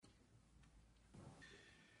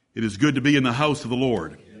It is good to be in the house of the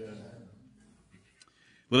Lord.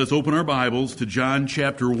 Let us open our Bibles to John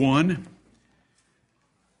chapter 1,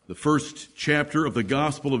 the first chapter of the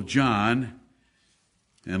Gospel of John,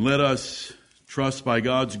 and let us trust by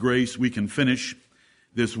God's grace we can finish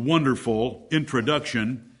this wonderful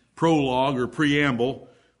introduction, prologue or preamble,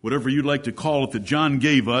 whatever you'd like to call it, that John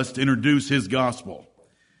gave us to introduce his gospel.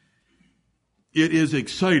 It is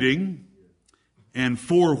exciting and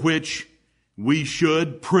for which we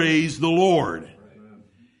should praise the Lord,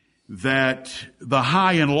 that the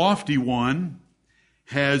high and lofty one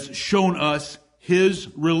has shown us his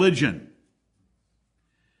religion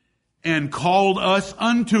and called us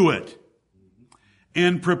unto it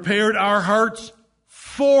and prepared our hearts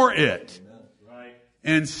for it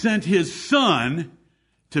and sent his Son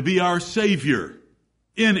to be our Savior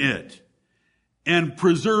in it and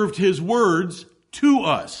preserved his words to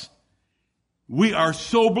us. We are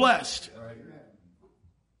so blessed.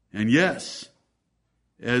 And yes,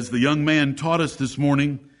 as the young man taught us this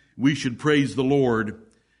morning, we should praise the Lord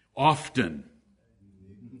often.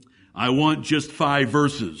 I want just 5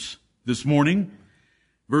 verses this morning,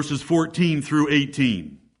 verses 14 through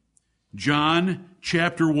 18. John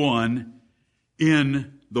chapter 1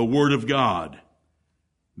 in the Word of God.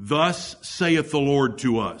 Thus saith the Lord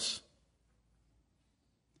to us.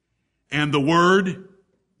 And the Word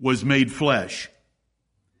was made flesh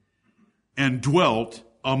and dwelt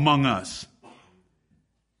among us.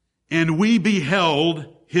 And we beheld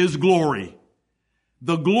his glory,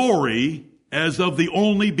 the glory as of the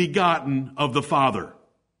only begotten of the Father,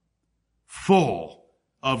 full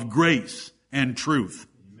of grace and truth.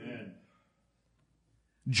 Amen.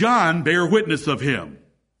 John bare witness of him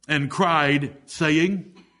and cried,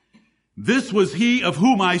 saying, This was he of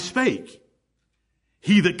whom I spake.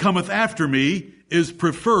 He that cometh after me is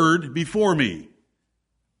preferred before me,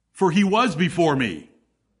 for he was before me.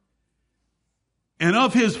 And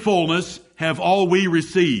of his fullness have all we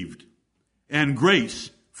received, and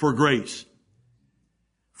grace for grace.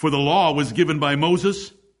 For the law was given by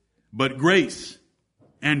Moses, but grace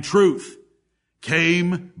and truth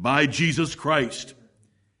came by Jesus Christ.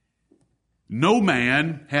 No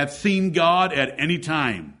man hath seen God at any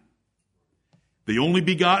time. The only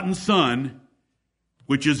begotten Son,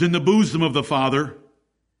 which is in the bosom of the Father,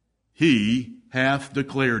 he hath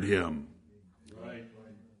declared him. Right.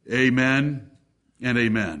 Amen and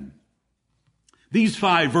amen. These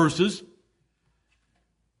 5 verses,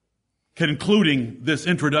 concluding this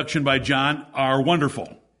introduction by John, are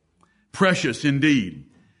wonderful, precious indeed.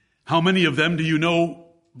 How many of them do you know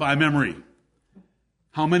by memory?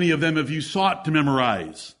 How many of them have you sought to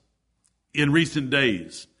memorize in recent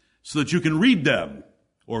days so that you can read them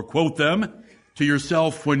or quote them to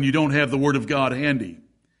yourself when you don't have the Word of God handy?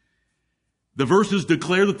 The verses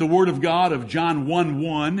declare that the Word of God of John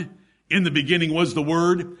 1:1, in the beginning was the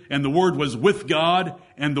Word, and the Word was with God,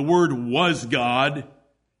 and the Word was God,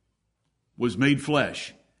 was made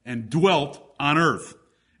flesh and dwelt on earth.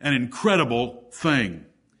 An incredible thing.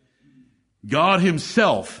 God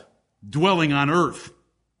himself dwelling on earth.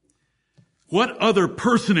 What other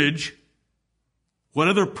personage, what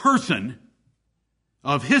other person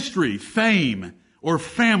of history, fame, or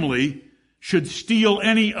family should steal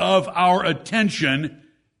any of our attention,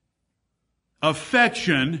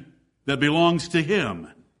 affection that belongs to him?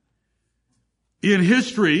 In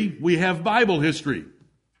history, we have Bible history.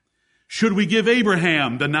 Should we give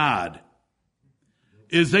Abraham the nod?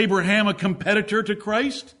 Is Abraham a competitor to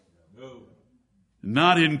Christ? No.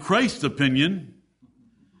 Not in Christ's opinion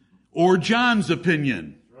or John's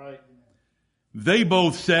opinion. Right. They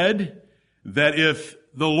both said that if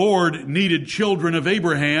the Lord needed children of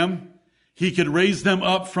Abraham, he could raise them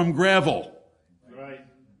up from gravel. Right.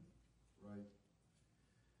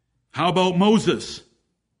 How about Moses,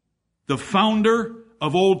 the founder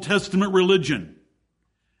of Old Testament religion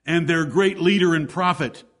and their great leader and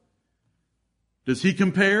prophet? Does he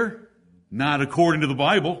compare? Not according to the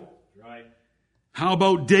Bible. Right. How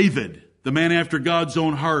about David, the man after God's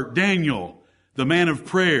own heart? Daniel, the man of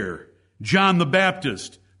prayer? John the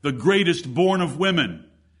Baptist, the greatest born of women?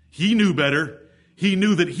 He knew better. He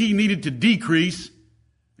knew that he needed to decrease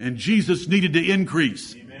and Jesus needed to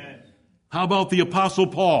increase. Amen. How about the Apostle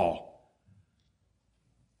Paul?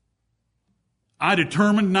 I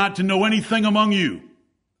determined not to know anything among you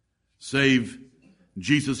save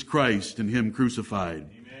Jesus Christ and him crucified.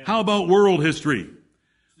 Amen. How about world history?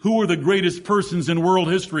 Who are the greatest persons in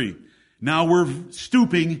world history? Now we're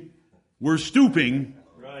stooping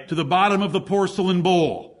right to the bottom of the porcelain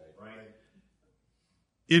bowl.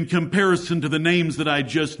 In comparison to the names that I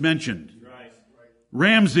just mentioned. Right.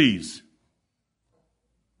 Ramses,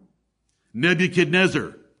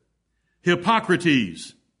 Nebuchadnezzar,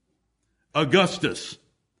 Hippocrates, Augustus,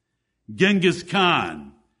 Genghis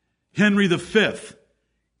Khan, Henry V,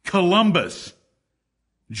 Columbus,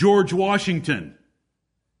 George Washington,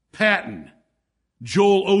 Patton,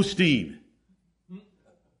 Joel Osteen.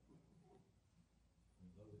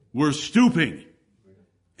 We're stooping,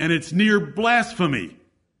 and it's near blasphemy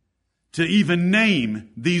to even name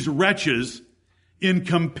these wretches in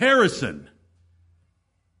comparison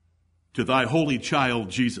to thy holy child,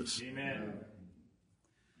 Jesus. Amen.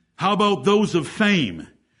 How about those of fame?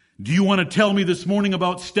 Do you want to tell me this morning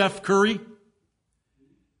about Steph Curry?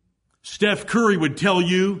 Steph Curry would tell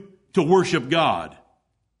you to worship God.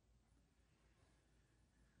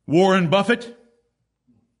 Warren Buffett?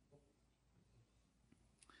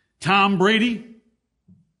 Tom Brady?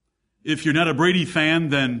 If you're not a Brady fan,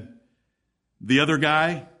 then the other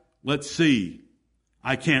guy, let's see.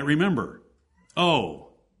 I can't remember. Oh,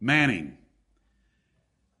 Manning.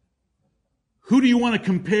 Who do you want to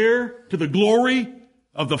compare to the glory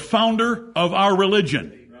of the founder of our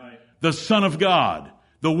religion? Right. The Son of God,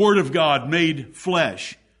 the Word of God made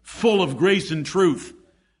flesh, full of grace and truth,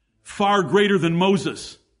 far greater than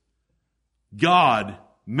Moses. God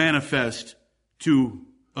manifest to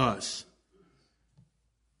us.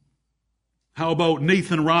 How about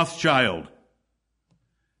Nathan Rothschild,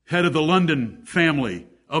 head of the London family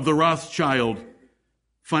of the Rothschild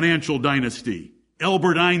financial dynasty?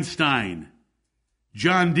 Albert Einstein,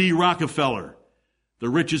 John D. Rockefeller, the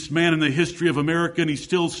richest man in the history of America, and he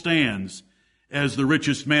still stands as the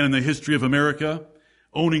richest man in the history of America,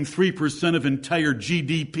 owning 3% of entire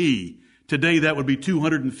GDP. Today that would be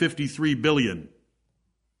 $253 billion.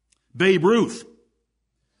 Babe Ruth,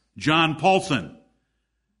 John Paulson,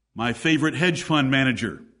 my favorite hedge fund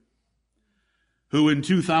manager, who in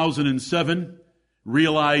 2007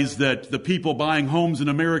 realized that the people buying homes in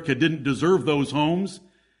America didn't deserve those homes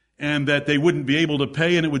and that they wouldn't be able to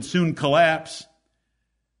pay and it would soon collapse.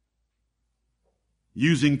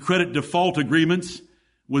 Using credit default agreements,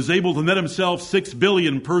 was able to net himself $6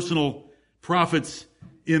 billion personal profits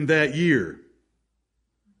in that year.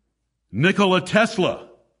 Nikola Tesla.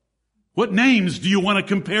 What names do you want to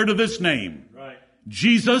compare to this name? Right.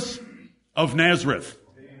 Jesus of Nazareth.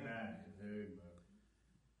 Amen.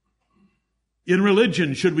 In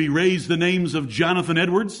religion, should we raise the names of Jonathan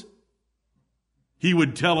Edwards? He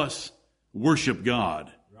would tell us, worship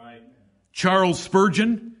God. Right. Charles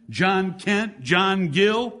Spurgeon, John Kent, John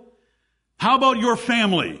Gill. How about your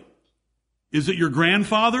family? Is it your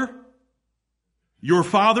grandfather? Your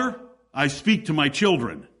father? I speak to my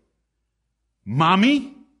children.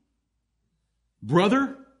 Mommy?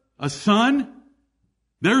 Brother? A son?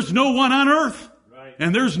 There's no one on earth, Right.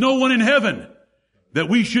 and there's no one in heaven that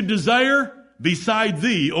we should desire beside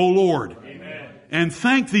thee, O Lord. Amen. And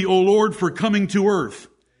thank thee, O Lord, for coming to earth.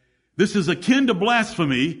 This is akin to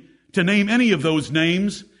blasphemy to name any of those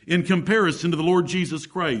names in comparison to the Lord Jesus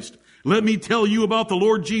Christ. Let me tell you about the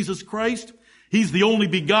Lord Jesus Christ. He's the only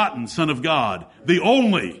begotten Son of God. The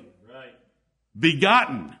only Right.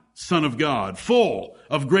 begotten Son of God, full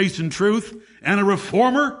of grace and truth, and a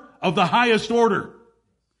reformer of the highest order.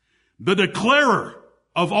 The declarer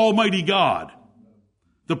of Almighty God.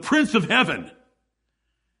 The Prince of Heaven.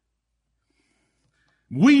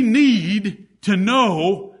 We need to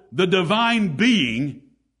know the divine being.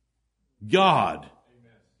 God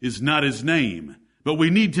is not his name, but we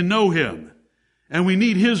need to know him. And we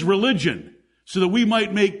need his religion so that we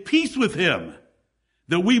might make peace with him,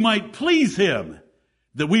 that we might please him,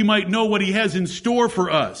 that we might know what he has in store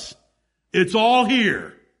for us. It's all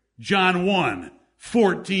here. John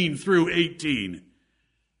 1:14 through 18.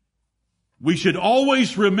 We should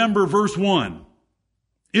always remember verse 1.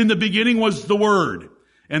 In the beginning was the Word,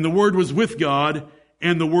 and the Word was with God,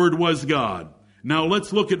 and the Word was God. Now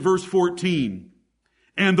let's look at verse 14.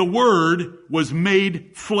 And the Word was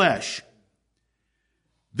made flesh.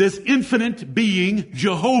 This infinite being,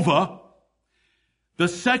 Jehovah, the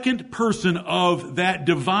second person of that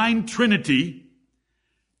divine Trinity,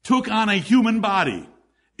 took on a human body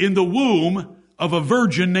in the womb of a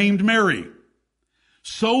virgin named Mary,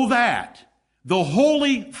 so that the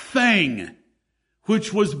holy thing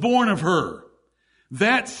which was born of her,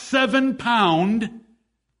 that 7-pound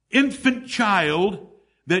infant child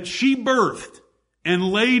that she birthed and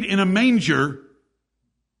laid in a manger,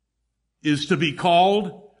 is to be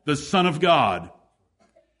called the Son of God,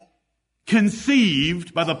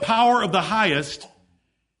 conceived by the power of the highest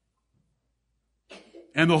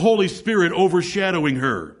and the Holy Spirit overshadowing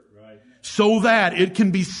her, so that it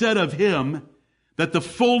can be said of him that the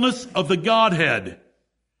fullness of the Godhead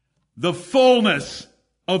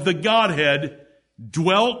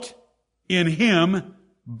dwelt in him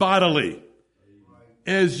bodily.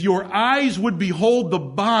 As your eyes would behold the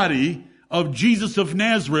body of Jesus of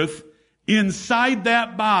Nazareth, inside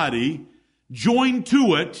that body, joined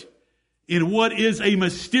to it in what is a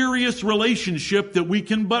mysterious relationship that we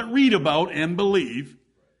can but read about and believe,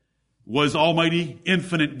 was Almighty,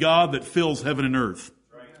 infinite God that fills heaven and earth.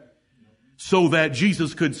 So that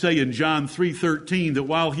Jesus could say in John 3:13 that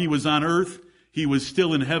while he was on earth, he was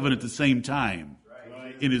still in heaven at the same time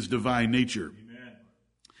in his divine nature.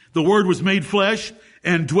 The Word was made flesh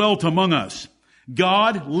and dwelt among us.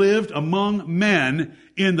 God lived among men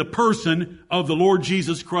in the person of the Lord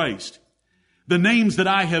Jesus Christ. The names that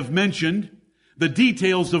I have mentioned, the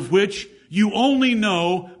details of which you only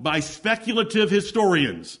know by speculative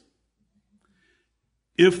historians,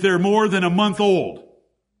 if they're more than a month old.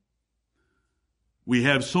 We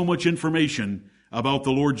have so much information about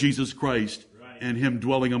the Lord Jesus Christ and him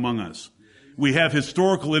dwelling among us. We have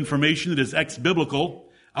historical information that is ex-biblical,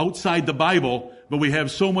 outside the Bible, but we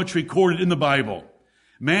have so much recorded in the Bible.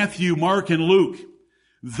 Matthew, Mark, and Luke,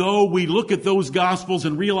 though we look at those Gospels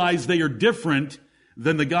and realize they are different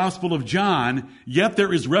than the Gospel of John, yet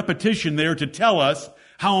there is repetition there to tell us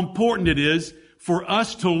how important it is for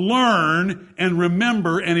us to learn and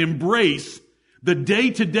remember and embrace the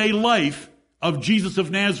day-to-day life of Jesus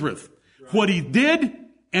of Nazareth. What he did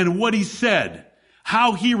and what he said.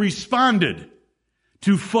 How he responded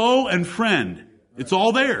to foe and friend. It's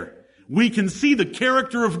all there. We can see the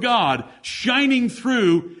character of God shining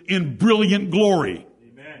through in brilliant glory.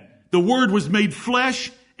 Amen. The Word was made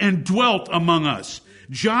flesh and dwelt among us.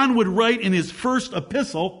 John would write in his first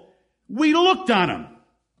epistle, we looked on him.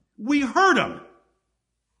 We heard him.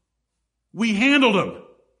 We handled him.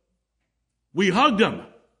 We hugged him.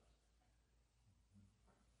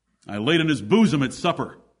 I laid on his bosom at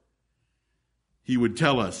supper. He would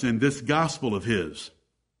tell us in this gospel of his.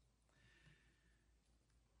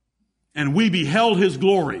 And we beheld his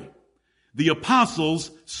glory. The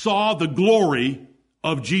apostles saw the glory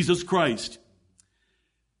of Jesus Christ.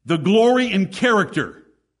 The glory in character.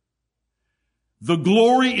 The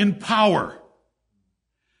glory in power.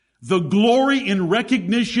 The glory in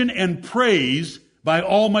recognition and praise by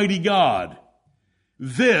Almighty God.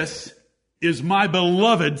 This is my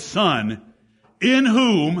beloved Son, in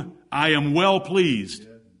whom I am well pleased.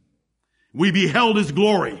 We beheld his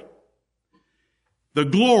glory. The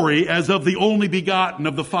glory as of the only begotten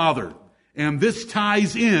of the Father. And this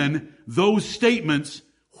ties in those statements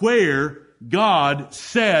where God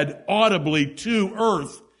said audibly to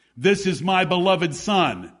earth, this is my beloved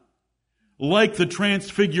Son. Like the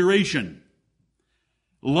transfiguration.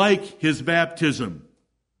 Like his baptism.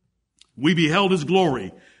 We beheld his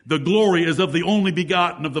glory. The glory as of the only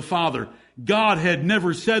begotten of the Father. God had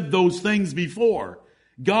never said those things before.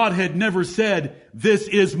 God had never said, this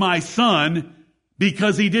is my Son,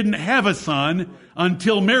 because he didn't have a son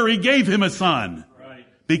until Mary gave him a son. Right.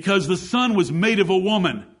 Because the Son was made of a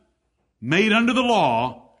woman, made under the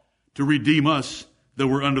law to redeem us that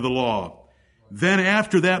were under the law. Then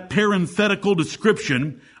after that parenthetical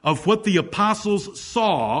description of what the apostles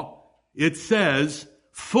saw, it says,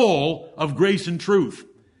 full of grace and truth.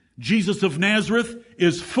 Jesus of Nazareth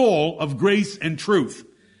is full of grace and truth.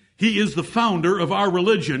 He is the founder of our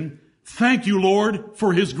religion. Thank you, Lord,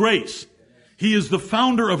 for his grace. He is the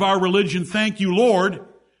founder of our religion. Thank you, Lord,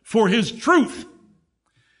 for his truth.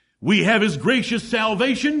 We have his gracious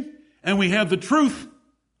salvation, and we have the truth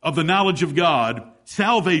of the knowledge of God,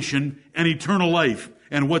 salvation, and eternal life,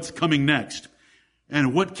 and what's coming next,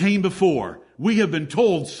 and what came before. We have been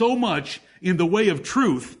told so much in the way of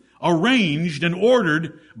truth, arranged and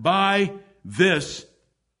ordered by this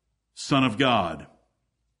Son of God.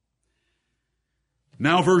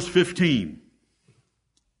 Now verse 15.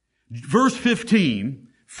 Verse 15,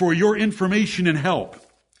 for your information and help,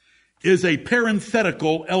 is a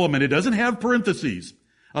parenthetical element. It doesn't have parentheses.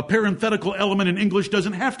 A parenthetical element in English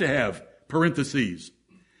doesn't have to have parentheses.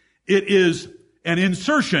 It is an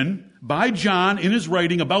insertion by John in his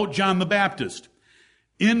writing about John the Baptist.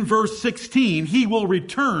 In verse 16, he will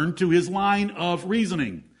return to his line of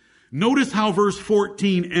reasoning. Notice how verse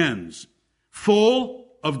 14 ends. Full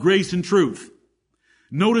of grace and truth.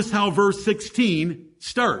 Notice how verse 16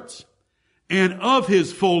 starts. And of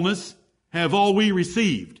his fullness have all we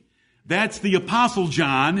received. That's the Apostle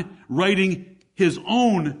John writing his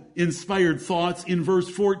own inspired thoughts in verse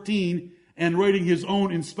 14 and writing his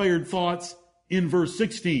own inspired thoughts in verse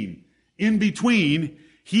 16. In between,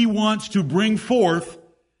 he wants to bring forth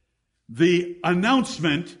the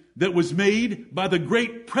announcement that was made by the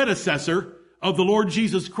great predecessor of the Lord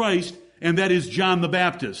Jesus Christ, and that is John the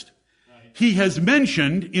Baptist. He has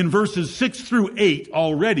mentioned in verses 6 through 8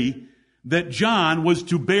 already that John was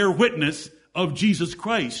to bear witness of Jesus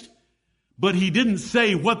Christ, but he didn't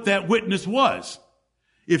say what that witness was.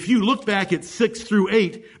 If you look back at 6 through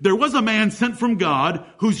 8, there was a man sent from God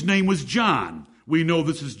whose name was John. We know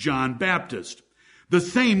this is John Baptist. The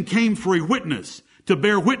same came for a witness, to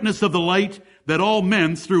bear witness of the light, that all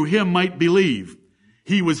men through him might believe.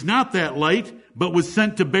 He was not that light, but was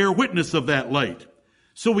sent to bear witness of that light.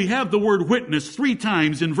 So we have the word witness 3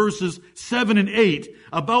 times in verses 7 and 8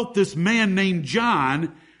 about this man named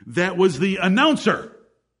John that was the announcer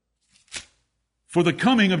for the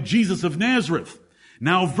coming of Jesus of Nazareth.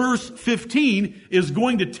 Now verse 15 is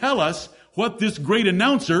going to tell us what this great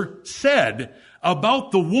announcer said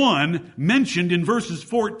about the one mentioned in verses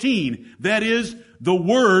 14. That is, the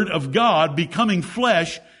Word of God becoming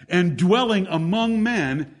flesh and dwelling among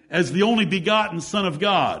men as the only begotten Son of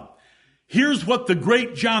God. Here's what the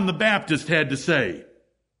great John the Baptist had to say.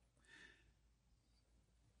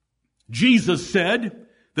 Jesus said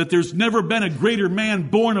that there's never been a greater man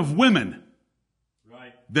born of women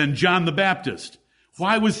than John the Baptist.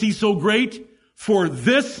 Why was he so great? For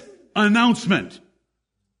this announcement.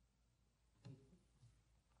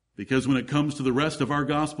 Because when it comes to the rest of our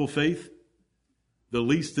gospel faith, the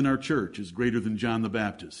least in our church is greater than John the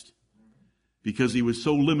Baptist. Because he was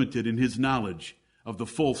so limited in his knowledge of the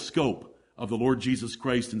full scope of the Lord Jesus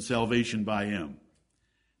Christ and salvation by him,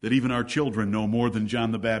 that even our children know more than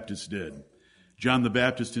John the Baptist did. John the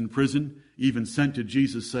Baptist in prison even sent to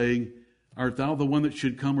Jesus saying, "Art thou the one that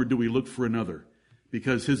should come, or do we look for another?"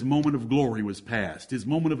 Because his moment of glory was past. His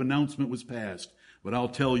moment of announcement was past. But I'll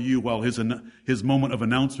tell you, while his moment of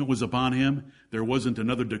announcement was upon him, there wasn't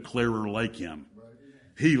another declarer like him.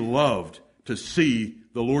 He loved to see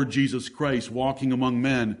the Lord Jesus Christ walking among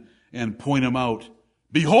men and point him out.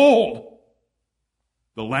 Behold,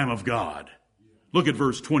 the Lamb of God. Look at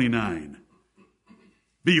verse 29.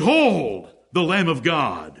 Behold, the Lamb of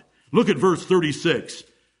God. Look at verse 36.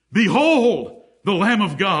 Behold, the Lamb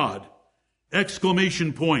of God.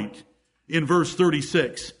 Exclamation point in verse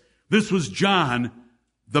 36. This was John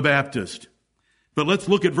the Baptist. But let's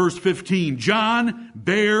look at verse 15. John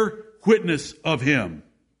bare witness of him.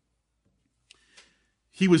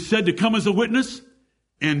 He was said to come as a witness,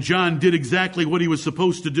 and John did exactly what he was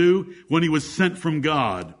supposed to do when he was sent from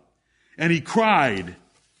God. And he cried.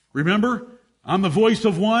 Remember, I'm the voice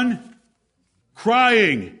of one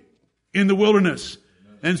crying in the wilderness.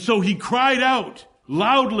 And so he cried out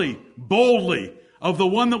loudly, boldly, of the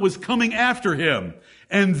one that was coming after him.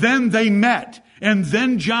 And then they met. And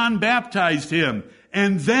then John baptized him.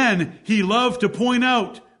 And then he loved to point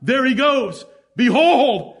out, there he goes.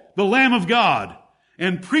 Behold, the Lamb of God.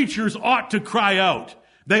 And preachers ought to cry out.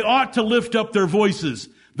 They ought to lift up their voices.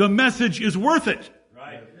 The message is worth it.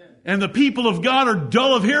 Right. And the people of God are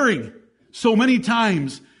dull of hearing so many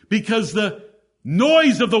times because the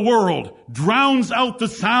noise of the world drowns out the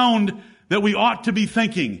sound that we ought to be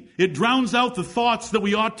thinking. It drowns out the thoughts that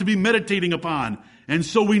we ought to be meditating upon. And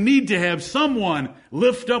so we need to have someone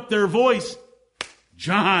lift up their voice.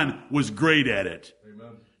 John was great at it.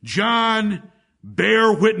 Amen. John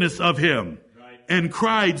bare witness of him and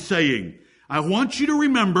cried, saying, I want you to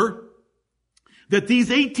remember that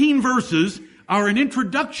these 18 verses are an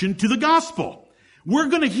introduction to the gospel. We're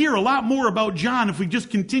going to hear a lot more about John if we just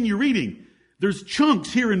continue reading. There's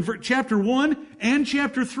chunks here in chapter 1 and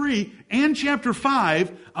chapter 3 and chapter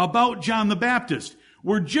 5 about John the Baptist.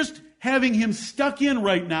 We're just having him stuck in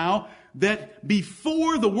right now that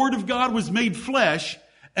before the Word of God was made flesh,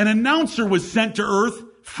 an announcer was sent to earth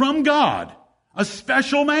from God, a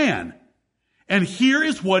special man. And here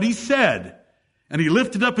is what he said. And he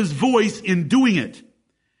lifted up his voice in doing it.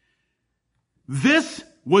 This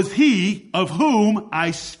was he of whom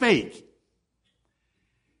I spake.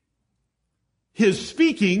 His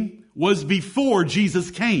speaking was before Jesus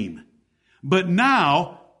came. But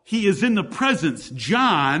now he is in the presence.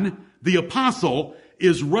 John, the apostle,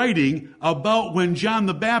 is writing about when John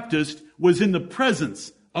the Baptist was in the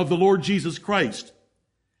presence of the Lord Jesus Christ.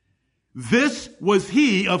 This was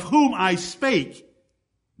he of whom I spake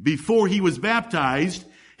before he was baptized.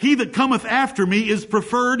 He that cometh after me is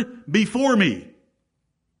preferred before me,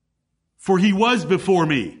 for he was before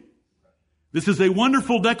me. This is a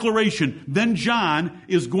wonderful declaration. Then John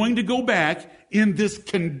is going to go back in this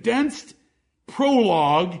condensed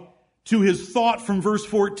prologue to his thought from verse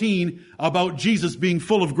 14 about Jesus being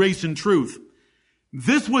full of grace and truth.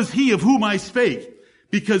 This was he of whom I spake,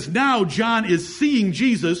 because now John is seeing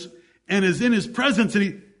Jesus and is in his presence,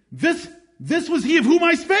 and this was he of whom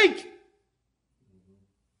I spake.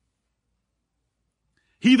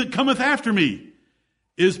 He that cometh after me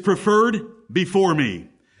is preferred before me.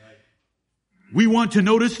 We want to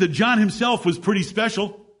notice that John himself was pretty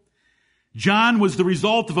special. John was the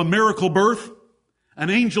result of a miracle birth, an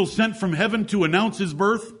angel sent from heaven to announce his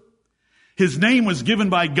birth. His name was given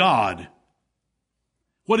by God.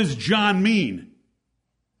 What does John mean?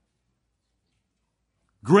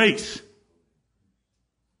 Grace.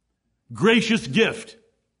 Gracious gift.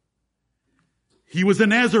 He was a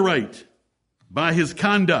Nazirite by his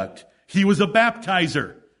conduct. He was a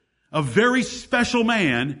baptizer, a very special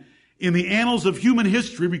man in the annals of human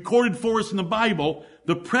history recorded for us in the Bible,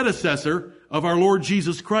 the predecessor of our Lord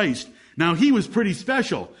Jesus Christ. Now, he was pretty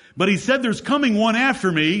special, but he said there's coming one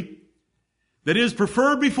after me that is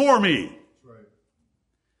preferred before me. Right.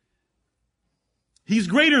 He's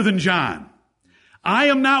greater than John. I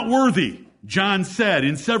am not worthy, John said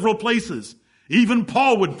in several places. Even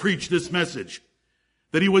Paul would preach this message,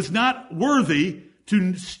 that he was not worthy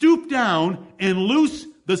to stoop down and loose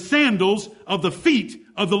the sandals of the feet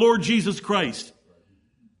of the Lord Jesus Christ.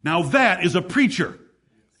 Now that is a preacher.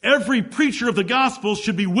 Every preacher of the gospel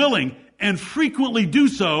should be willing and frequently do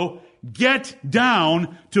so, get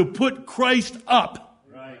down to put Christ up.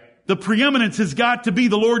 Right. The preeminence has got to be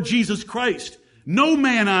the Lord Jesus Christ. No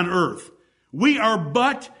man on earth. We are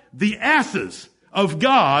but the asses of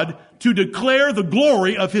God to declare the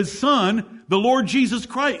glory of his Son, the Lord Jesus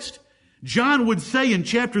Christ. John would say in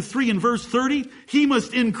chapter 3 and verse 30, he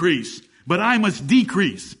must increase, but I must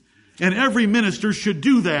decrease. And every minister should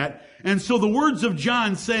do that. And so the words of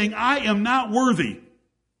John saying, I am not worthy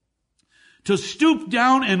to stoop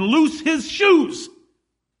down and loose his shoes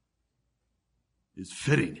is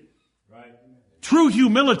fitting. Right. True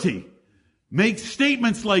humility makes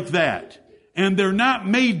statements like that, and they're not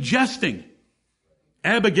made jesting.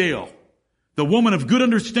 Abigail, the woman of good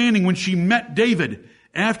understanding, when she met David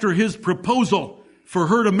after his proposal for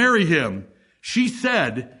her to marry him, she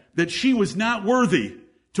said that she was not worthy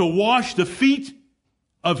to wash the feet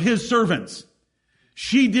of his servants.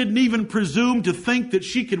 She didn't even presume to think that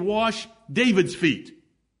she could wash David's feet.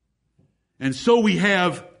 And so we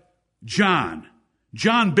have John.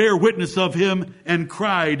 John bare witness of him and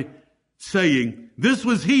cried, saying, this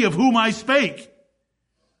was he of whom I spake.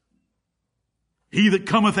 He that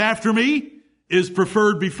cometh after me is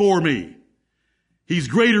preferred before me. He's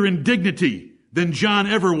greater in dignity than John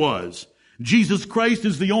ever was. Jesus Christ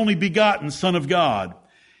is the only begotten Son of God.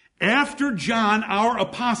 After John, our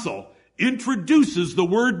apostle, introduces the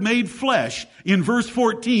Word made flesh in verse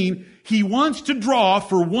 14, he wants to draw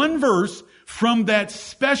for one verse from that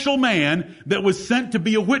special man that was sent to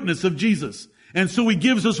be a witness of Jesus. And so he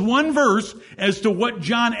gives us one verse as to what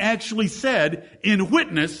John actually said in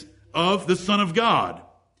witness of the Son of God.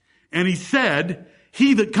 And he said,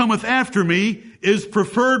 he that cometh after me is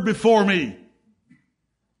preferred before me.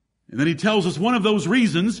 And then he tells us one of those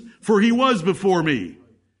reasons, for he was before me.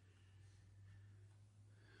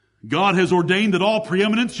 God has ordained that all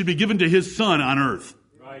preeminence should be given to his Son on earth.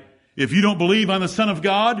 Right. If you don't believe on the Son of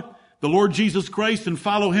God, the Lord Jesus Christ, and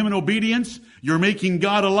follow him in obedience, you're making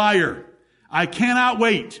God a liar. I cannot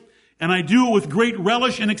wait, and I do it with great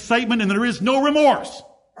relish and excitement, and there is no remorse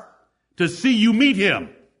to see you meet him.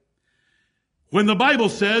 When the Bible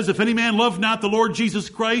says, if any man love not the Lord Jesus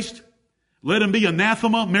Christ, let him be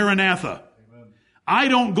anathema maranatha. Amen. I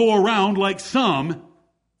don't go around like some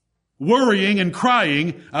worrying and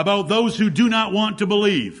crying about those who do not want to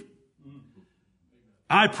believe.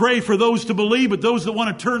 I pray for those to believe, but those that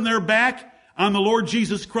want to turn their back on the Lord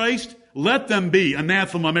Jesus Christ, let them be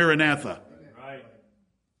anathema maranatha. Right.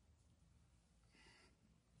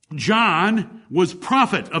 John was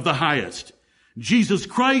prophet of the highest. Jesus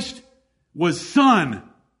Christ was Son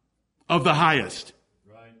of the highest.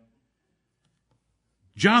 Right.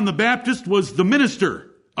 John the Baptist was the minister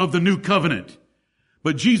of the new covenant.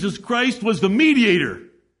 But Jesus Christ was the mediator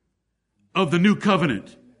of the new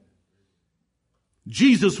covenant.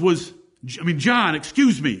 John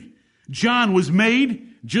was made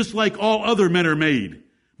just like all other men are made.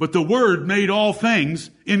 But the Word made all things,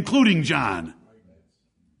 including John.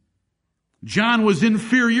 John was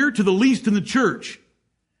inferior to the least in the church.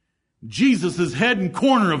 Jesus is head and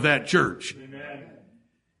corner of that church. Amen.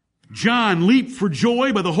 John leaped for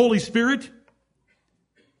joy by the Holy Spirit.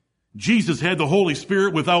 Jesus had the Holy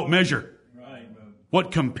Spirit without measure. Right.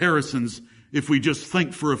 What comparisons if we just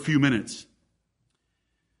think for a few minutes?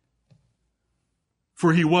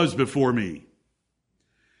 For he was before me.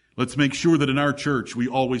 Let's make sure that in our church we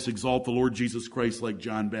always exalt the Lord Jesus Christ like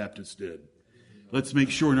John Baptist did. Let's make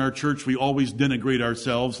sure in our church we always denigrate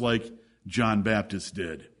ourselves like John Baptist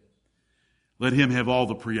did. Let him have all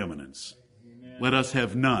the preeminence. Amen. Let us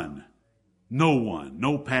have none. No one,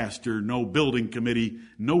 no pastor, no building committee,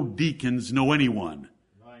 no deacons, no anyone.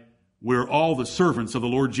 Right. We're all the servants of the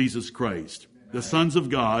Lord Jesus Christ, the sons of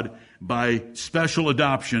God by special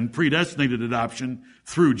adoption, predestinated adoption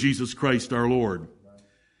through Jesus Christ our Lord.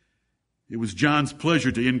 It was John's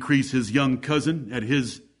pleasure to increase his young cousin at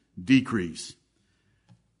his decrease.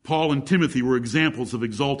 Paul and Timothy were examples of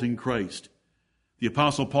exalting Christ. The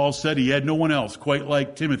Apostle Paul said he had no one else quite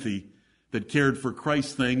like Timothy that cared for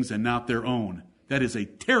Christ's things and not their own. That is a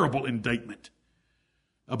terrible indictment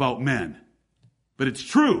about men. But it's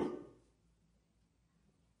true.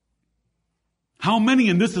 How many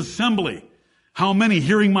in this assembly, how many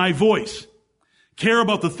hearing my voice, care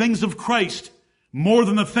about the things of Christ more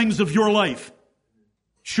than the things of your life?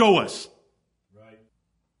 Show us. Right.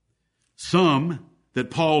 Some that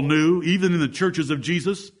Paul knew, even in the churches of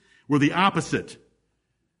Jesus, were the opposite.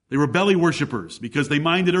 They were belly worshipers because they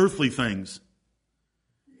minded earthly things.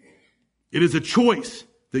 It is a choice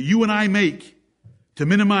that you and I make to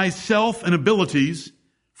minimize self and abilities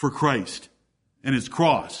for Christ and his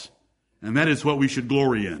cross. And that is what we should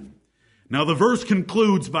glory in. Now the verse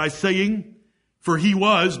concludes by saying, for he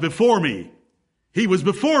was before me. He was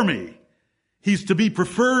before me. He's to be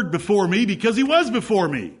preferred before me because he was before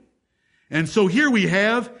me. And so here we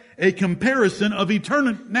have a comparison of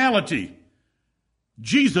eternality.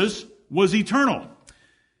 Jesus was eternal.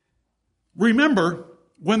 Remember,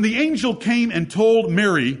 when the angel came and told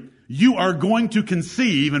Mary, you are going to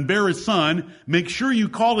conceive and bear a son, make sure you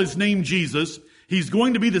call his name Jesus. He's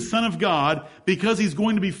going to be the Son of God because he's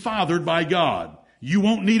going to be fathered by God. You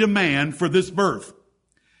won't need a man for this birth.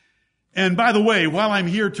 And by the way, while I'm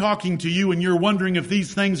here talking to you and you're wondering if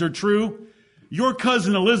these things are true, your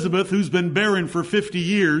cousin Elizabeth, who's been barren for 50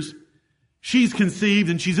 years, she's conceived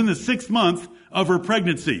and she's in the 6th month of her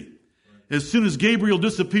pregnancy. As soon as Gabriel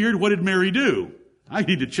disappeared, what did Mary do? I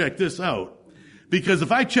need to check this out. Because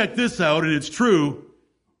if I check this out and it's true,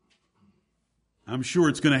 I'm sure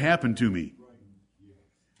it's going to happen to me.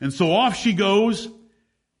 And so off she goes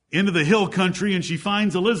into the hill country and she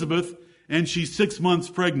finds Elizabeth and she's 6 months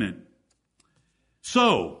pregnant.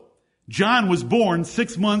 So, John was born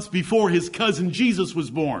 6 months before his cousin Jesus was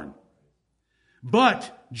born.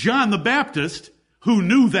 But John the Baptist, who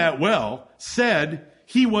knew that well, said,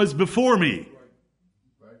 he was before me.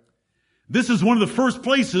 This is one of the first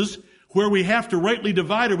places where we have to rightly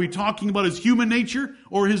divide. Are we talking about his human nature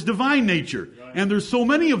or his divine nature? And there's so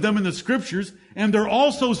many of them in the scriptures, and they're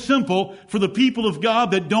all so simple for the people of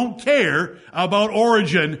God that don't care about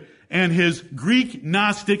origin and his Greek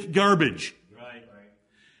Gnostic garbage.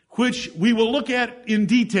 Which we will look at in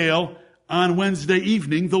detail on Wednesday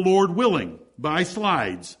evening, the Lord willing, by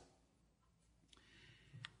slides.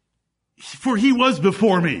 For he was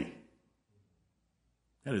before me.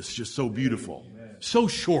 That is just so beautiful. Amen. So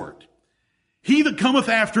short. He that cometh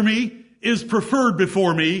after me is preferred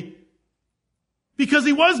before me because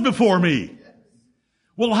he was before me.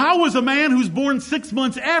 Well, how was a man who's born 6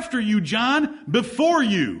 months after you, John, before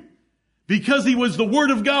you? Because he was the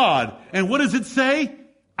Word of God. And what does it say?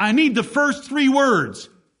 I need the first 3 words.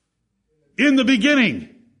 In the beginning.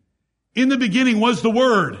 In the beginning was the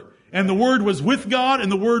Word. And the Word was with God,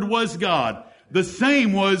 and the Word was God. The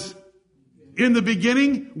same was in the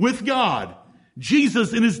beginning with God.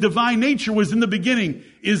 Jesus in his divine nature was in the beginning.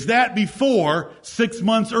 Is that before 6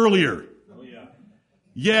 months earlier? Oh, yeah.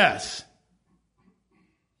 Yes.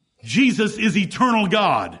 Jesus is eternal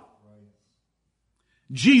God.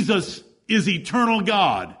 Jesus is eternal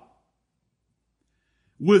God.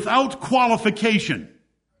 Without qualification,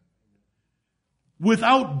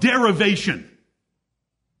 without derivation,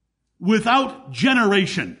 without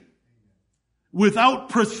generation, without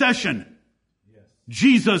procession.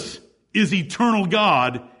 Jesus is eternal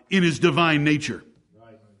God in his divine nature.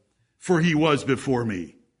 For he was before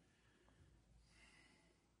me.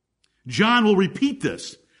 John will repeat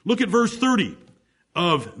this. Look at verse 30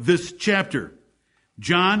 of this chapter.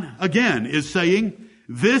 John again is saying,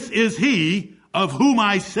 this is he of whom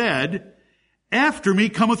I said, after me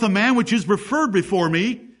cometh a man which is preferred before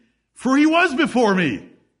me, for he was before me.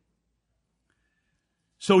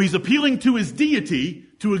 So he's appealing to his deity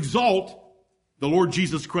to exalt the Lord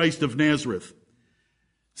Jesus Christ of Nazareth.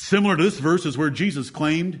 Similar to this verse is where Jesus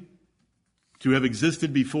claimed to have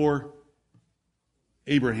existed before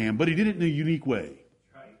Abraham, but he did it in a unique way.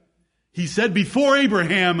 He said before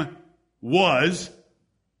Abraham was,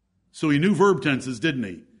 so he knew verb tenses, didn't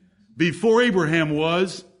he? Before Abraham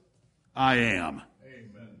was, I am.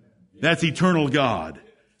 Amen. That's eternal God.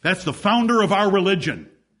 That's the founder of our religion.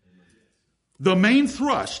 The main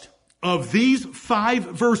thrust of these 5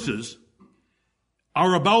 verses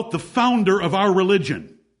are about the founder of our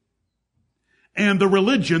religion. And the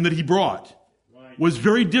religion that he brought was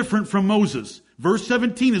very different from Moses, Verse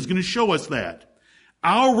 17 is going to show us that.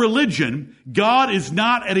 Our religion, God is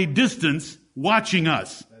not at a distance watching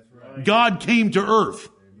us. Right. God came to earth.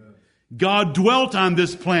 Amen. God dwelt on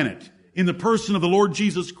this planet in the person of the Lord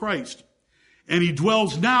Jesus Christ. And He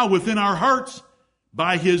dwells now within our hearts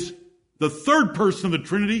by the third person of the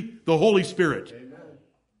Trinity, the Holy Spirit. Amen.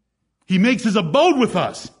 He makes His abode with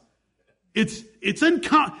us. It's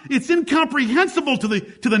incomprehensible to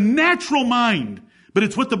the natural mind, but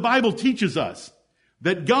it's what the Bible teaches us.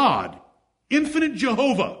 That God, infinite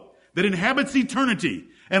Jehovah, that inhabits eternity,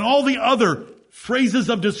 and all the other phrases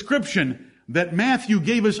of description that Matthew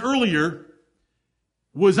gave us earlier,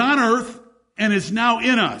 was on earth and is now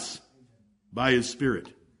in us by His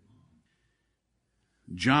Spirit.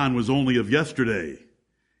 John was only of yesterday.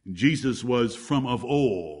 Jesus was from of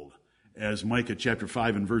old, as Micah chapter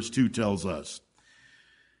 5 and verse 2 tells us.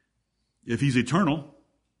 If He's eternal,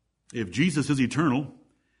 if Jesus is eternal,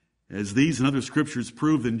 as these and other scriptures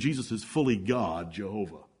prove, then Jesus is fully God,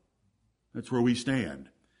 Jehovah. That's where we stand.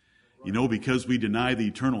 You know, because we deny the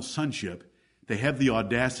eternal sonship, they have the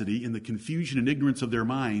audacity in the confusion and ignorance of their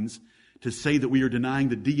minds to say that we are denying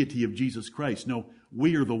the deity of Jesus Christ. No,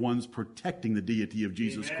 we are the ones protecting the deity of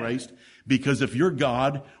Jesus Amen. Christ. Because if your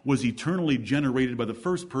God was eternally generated by the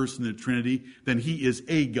first person of the Trinity, then He is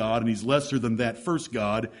a God, and He's lesser than that first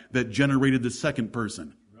God that generated the second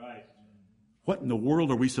person. Right. What in the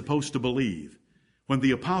world are we supposed to believe? When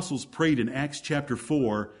the apostles prayed in Acts chapter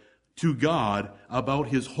 4 to God about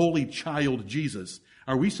His holy child Jesus,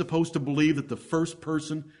 are we supposed to believe that the first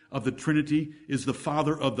person of the Trinity is the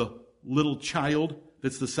father of the little child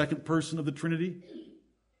that's the second person of the Trinity?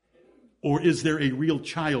 Or is there a real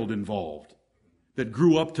child involved that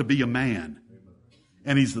grew up to be a man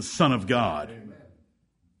and He's the Son of God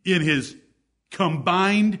in His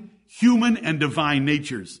combined human and divine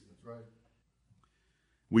natures?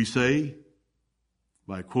 We say,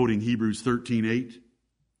 by quoting Hebrews 13:8,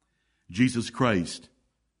 Jesus Christ,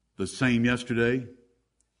 the same yesterday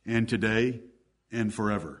and today and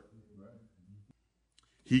forever.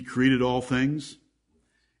 He created all things,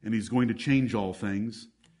 and He's going to change all things.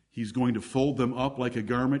 He's going to fold them up like a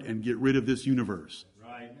garment and get rid of this universe.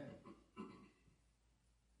 Right.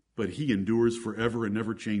 But He endures forever and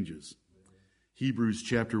never changes. Hebrews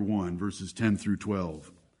chapter 1, verses 10 through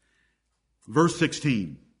 12. Verse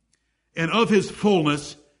 16. And of His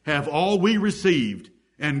fullness have all we received,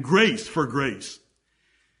 and grace for grace.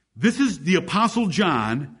 This is the Apostle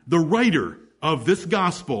John, the writer of this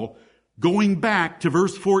gospel, going back to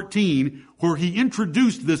verse 14, where he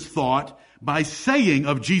introduced this thought by saying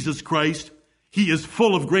of Jesus Christ, He is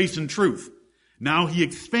full of grace and truth. Now he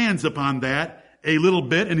expands upon that a little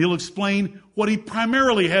bit, and he'll explain what he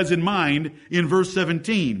primarily has in mind in verse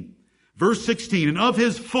 17. Verse 16, and of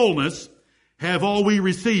His fullness have all we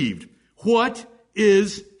received. What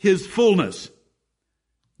is His fullness?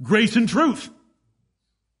 Grace and truth.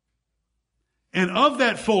 And of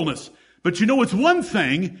that fullness. But you know, it's one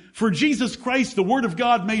thing for Jesus Christ, the Word of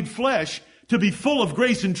God made flesh, to be full of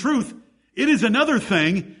grace and truth. It is another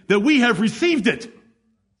thing that we have received it.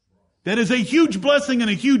 That is a huge blessing and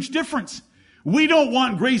a huge difference. We don't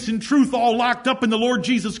want grace and truth all locked up in the Lord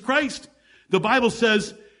Jesus Christ. The Bible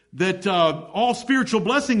says that all spiritual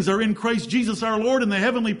blessings are in Christ Jesus our Lord in the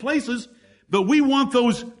heavenly places, but we want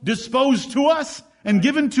those disposed to us and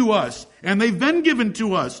given to us, and they've been given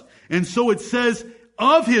to us. And so it says,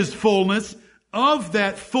 of His fullness, of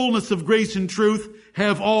that fullness of grace and truth,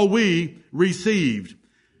 have all we received.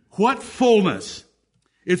 What fullness?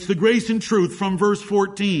 It's the grace and truth from verse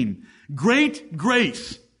 14. Great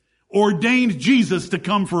grace ordained Jesus to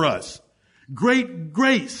come for us. Great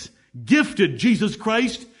grace gifted Jesus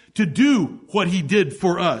Christ to do what He did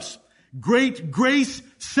for us. Great grace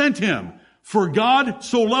sent Him. For God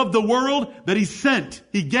so loved the world that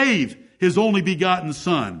He gave His only begotten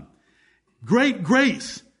Son. Great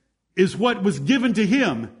grace is what was given to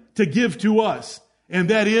Him to give to us, and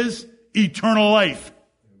that is eternal life.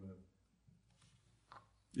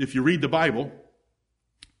 If you read the Bible,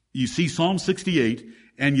 you see Psalm 68,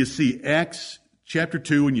 and you see Acts chapter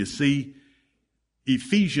 2, and you see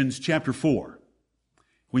Ephesians chapter 4.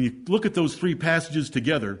 When you look at those three passages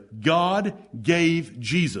together, God gave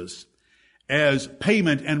Jesus as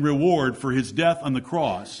payment and reward for His death on the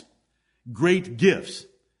cross great gifts.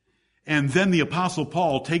 And then the Apostle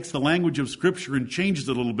Paul takes the language of Scripture and changes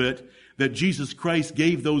it a little bit, that Jesus Christ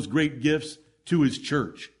gave those great gifts to His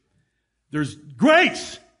church. There's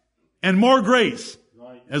grace and more grace,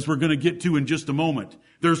 as we're going to get to in just a moment.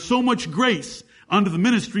 There's so much grace under the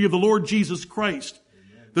ministry of the Lord Jesus Christ.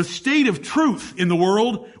 The state of truth in the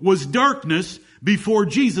world was darkness before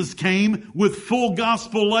Jesus came with full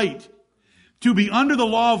gospel light. To be under the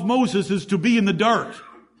law of Moses is to be in the dark.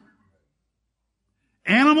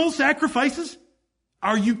 Animal sacrifices?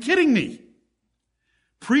 Are you kidding me?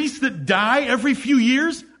 Priests that die every few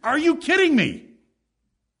years? Are you kidding me?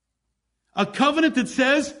 A covenant that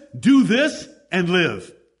says, do this and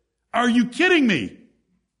live. Are you kidding me?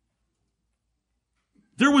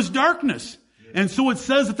 There was darkness. And so it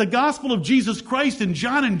says that the gospel of Jesus Christ and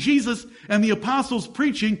John and Jesus and the apostles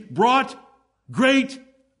preaching brought great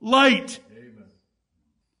light. Amen.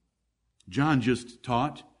 John just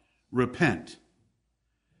taught, repent.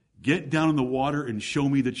 Get down in the water and show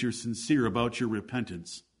me that you're sincere about your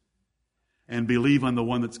repentance. And believe on the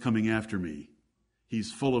one that's coming after me.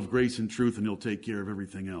 He's full of grace and truth, and he'll take care of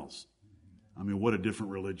everything else. I mean, what a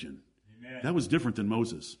different religion. Amen. That was different than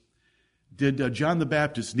Moses. Did John the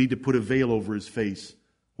Baptist need to put a veil over his face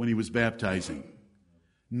when he was baptizing?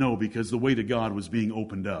 No, because the way to God was being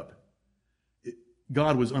opened up.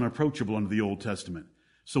 God was unapproachable under the Old Testament.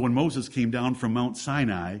 So when Moses came down from Mount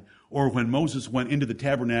Sinai, or when Moses went into the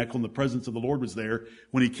tabernacle and the presence of the Lord was there,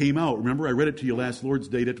 when he came out, remember I read it to you last Lord's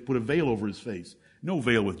Day, to put a veil over his face. No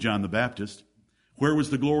veil with John the Baptist. Where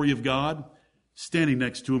was the glory of God? Standing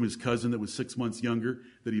next to him, his cousin that was 6 months younger,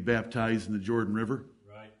 that he baptized in the Jordan River.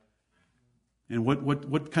 Right. And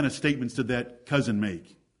what kind of statements did that cousin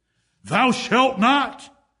make? Thou shalt not.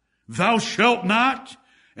 Thou shalt not.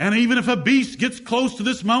 And even if a beast gets close to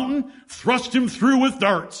this mountain, thrust him through with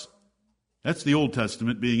darts. That's the Old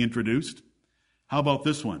Testament being introduced. How about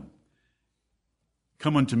this one?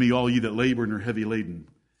 Come unto me, all ye that labor and are heavy laden,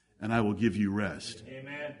 and I will give you rest.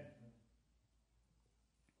 Amen.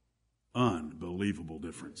 Unbelievable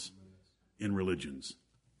difference in religions.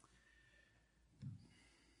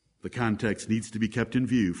 The context needs to be kept in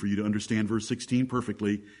view for you to understand verse 16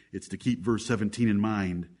 perfectly. It's to keep verse 17 in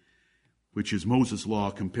mind, which is Moses'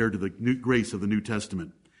 law compared to the grace of the New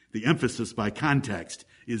Testament. The emphasis by context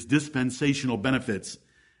is dispensational benefits,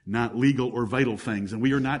 not legal or vital things. And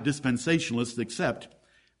we are not dispensationalists, except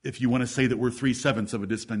if you want to say that we're 3/7 of a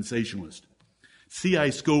dispensationalist. C.I.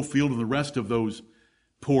 Scofield and the rest of those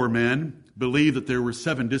poor men believe that there were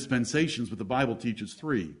 7 dispensations, but the Bible teaches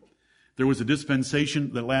 3. There was a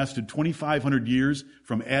dispensation that lasted 2,500 years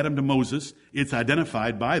from Adam to Moses. It's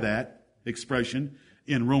identified by that expression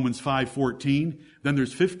in Romans 5:14. Then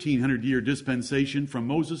there's 1,500-year dispensation from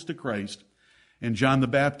Moses to Christ. And John the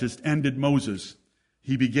Baptist ended Moses.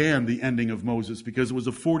 He began the ending of Moses because it was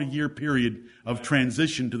a 40-year period of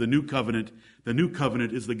transition to the new covenant. The new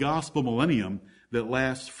covenant is the gospel millennium that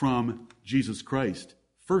lasts from Jesus Christ,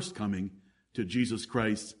 first coming, to Jesus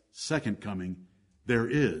Christ's second coming. There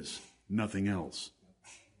is nothing else.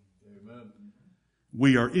 Amen.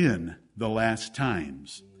 We are in the last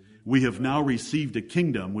times. We have now received a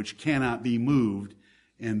kingdom which cannot be moved,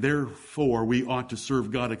 and therefore we ought to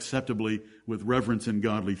serve God acceptably with reverence and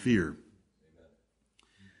godly fear.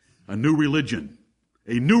 A new religion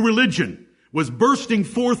was bursting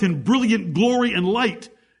forth in brilliant glory and light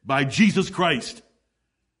by Jesus Christ,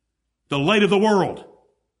 the light of the world,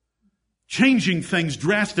 changing things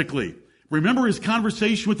drastically. Remember his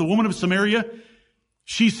conversation with the woman of Samaria?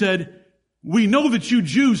 She said, we know that you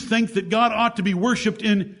Jews think that God ought to be worshipped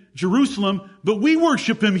in Jerusalem, but we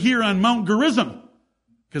worship him here on Mount Gerizim.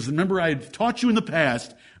 Because remember, I had taught you in the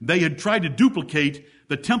past, they had tried to duplicate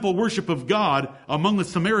the temple worship of God among the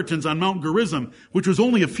Samaritans on Mount Gerizim, which was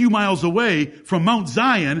only a few miles away from Mount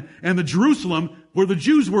Zion and the Jerusalem where the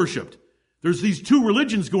Jews worshiped. There's these 2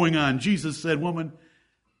 religions going on. Jesus said, woman,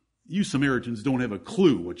 you Samaritans don't have a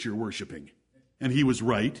clue what you're worshiping. And he was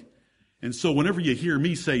right. And so whenever you hear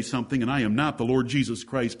me say something, and I am not the Lord Jesus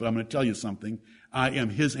Christ, but I'm going to tell you something, I am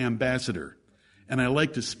his ambassador. And I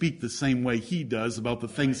like to speak the same way he does about the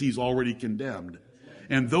things he's already condemned.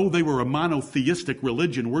 And though they were a monotheistic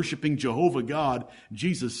religion worshiping Jehovah God,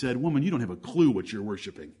 Jesus said, woman, you don't have a clue what you're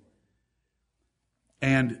worshiping.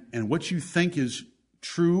 And what you think is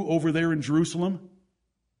true over there in Jerusalem,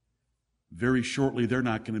 very shortly they're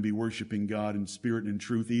not going to be worshiping God in spirit and in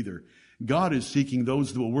truth either. God is seeking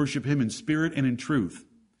those that will worship him in spirit and in truth.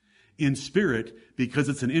 In spirit, because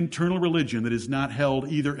it's an internal religion that is not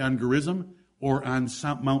held either on Gerizim or on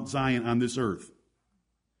Mount Zion on this earth.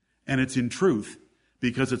 And it's in truth,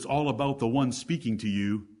 because it's all about the one speaking to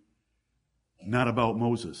you, not about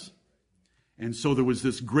Moses. And so there was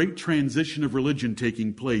this great transition of religion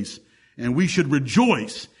taking place, and we should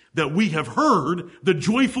rejoice that we have heard the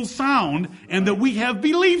joyful sound and that we have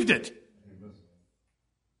believed it.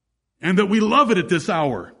 And that we love it at this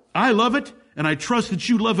hour. I love it, and I trust that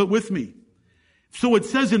you love it with me. So it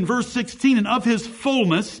says in verse 16, and of his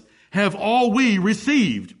fullness have all we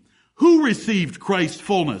received. Who received Christ's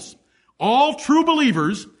fullness? All true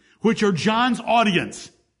believers which are John's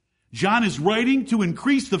audience. John is writing to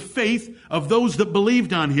increase the faith of those that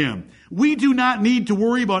believed on him. We do not need to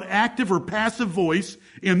worry about active or passive voice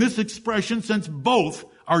in this expression, since both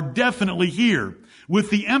are definitely here, with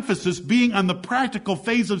the emphasis being on the practical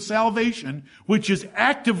phase of salvation, which is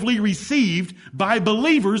actively received by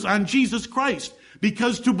believers on Jesus Christ.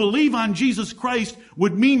 Because to believe on Jesus Christ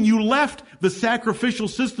would mean you left the sacrificial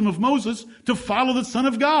system of Moses to follow the Son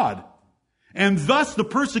of God. And thus the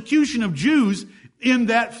persecution of Jews in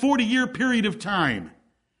that 40-year period of time.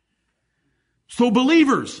 So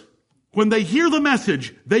believers, when they hear the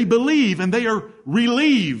message, they believe and they are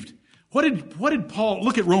relieved. What did Paul,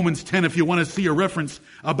 look at Romans 10 if you want to see a reference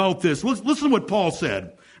about this. Listen to what Paul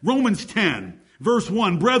said. Romans 10, verse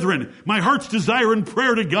 1, Brethren, my heart's desire and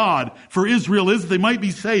prayer to God for Israel is that they might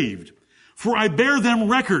be saved. For I bear them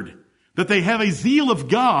record that they have a zeal of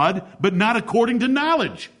God, but not according to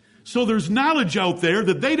knowledge. So there's knowledge out there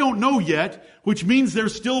that they don't know yet, which means they're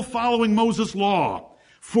still following Moses' law.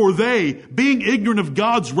 For they, being ignorant of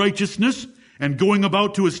God's righteousness and going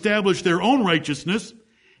about to establish their own righteousness,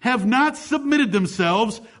 have not submitted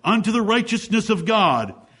themselves unto the righteousness of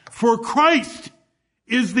God. For Christ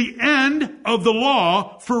is the end of the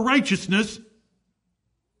law for righteousness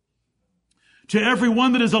to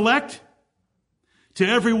everyone that is elect, to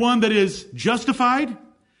everyone that is justified,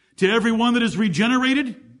 to everyone that is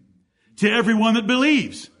regenerated, to everyone that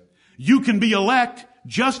believes. You can be elect,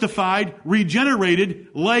 justified, regenerated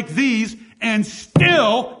like these and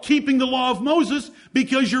still keeping the law of Moses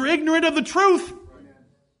because you're ignorant of the truth.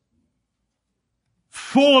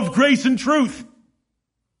 Full of grace and truth.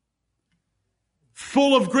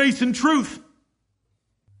 Full of grace and truth.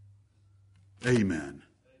 Amen.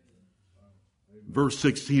 Verse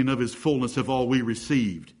 16, of his fullness have all we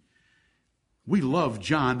received. We love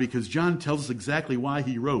John because John tells us exactly why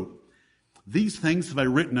he wrote. These things have I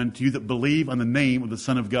written unto you that believe on the name of the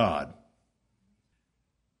Son of God,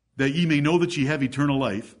 that ye may know that ye have eternal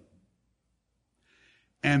life,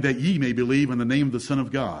 and that ye may believe on the name of the Son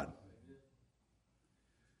of God.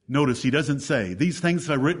 Notice he doesn't say, these things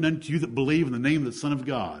have I written unto you that believe in the name of the Son of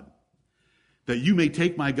God, that you may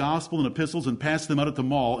take my gospel and epistles and pass them out at the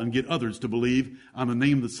mall and get others to believe on the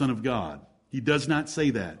name of the Son of God. He does not say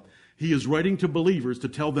that. He is writing to believers to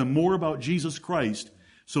tell them more about Jesus Christ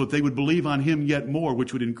so that they would believe on him yet more,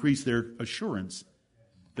 which would increase their assurance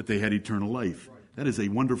that they had eternal life. That is a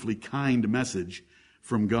wonderfully kind message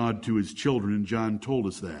from God to his children, and John told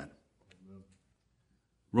us that.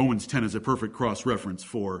 Romans 10 is a perfect cross-reference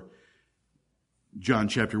for John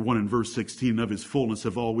chapter 1 and verse 16, of his fullness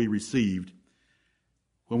have all we received.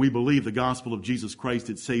 When we believe the gospel of Jesus Christ,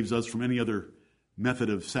 it saves us from any other method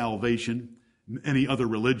of salvation, any other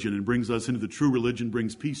religion, and brings us into the true religion,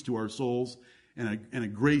 brings peace to our souls, and a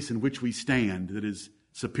grace in which we stand that is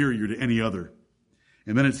superior to any other.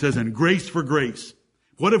 And then it says, and grace for grace.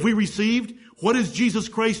 What have we received? What has Jesus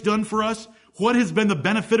Christ done for us? What has been the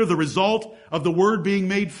benefit or the result of the Word being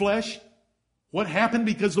made flesh? What happened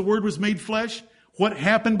because the Word was made flesh? What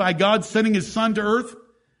happened by God sending his Son to earth?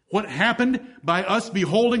 What happened by us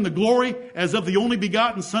beholding the glory as of the only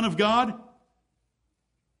begotten Son of God?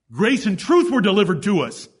 Grace and truth were delivered to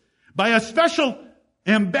us by a special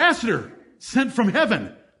ambassador sent from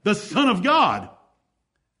heaven, the Son of God.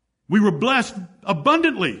 We were blessed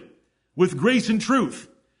abundantly with grace and truth.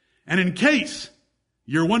 And in case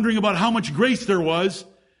you're wondering about how much grace there was,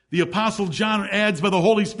 the Apostle John adds by the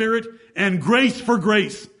Holy Spirit, and grace for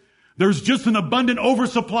grace. There's just an abundant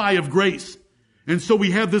oversupply of grace. And so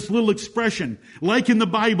we have this little expression, like in the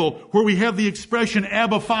Bible, where we have the expression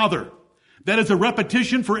Abba Father. That is a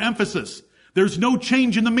repetition for emphasis. There's no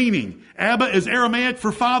change in the meaning. Abba is Aramaic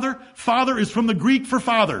for father. Father is from the Greek for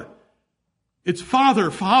father. It's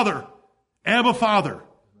Father, Father, Abba Father.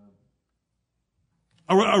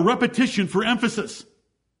 A repetition for emphasis.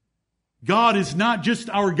 God is not just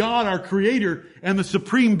our God, our Creator, and the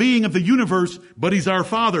supreme being of the universe, but He's our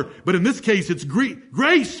Father. But in this case, it's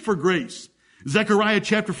grace for grace. Zechariah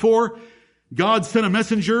chapter 4, God sent a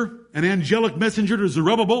messenger, an angelic messenger to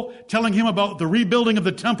Zerubbabel, telling him about the rebuilding of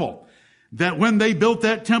the temple. That when they built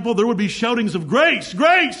that temple, there would be shoutings of grace,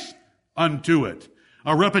 grace unto it.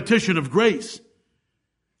 A repetition of grace.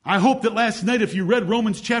 I hope that last night, if you read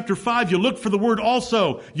Romans chapter 5, you looked for the word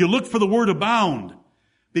also. You looked for the word abound.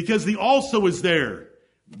 Because the also is there.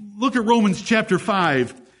 Look at Romans chapter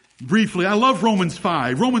 5 briefly. I love Romans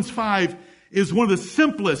 5. Romans 5 is one of the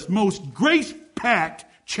simplest, most grace-packed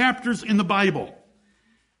chapters in the Bible.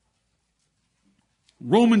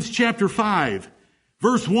 Romans chapter 5.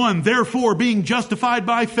 Verse 1, therefore, being justified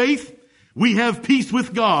by faith, we have peace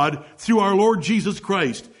with God through our Lord Jesus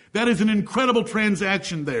Christ. That is an incredible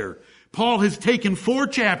transaction there. Paul has taken 4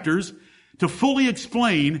 chapters to fully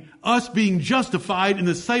explain us being justified in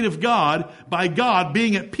the sight of God by God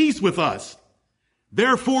being at peace with us.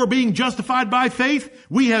 Therefore, being justified by faith,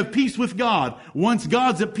 we have peace with God. Once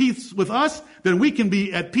God's at peace with us, then we can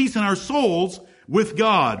be at peace in our souls with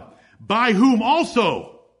God. By whom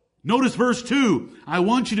also, notice verse 2. I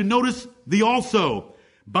want you to notice the also.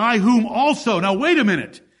 By whom also. Now wait a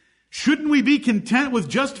minute. Shouldn't we be content with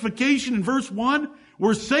justification in verse 1?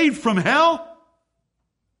 We're saved from hell.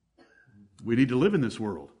 We need to live in this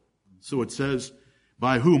world. So it says,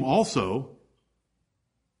 by whom also.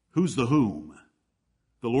 Who's the whom?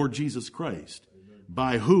 The Lord Jesus Christ. Amen.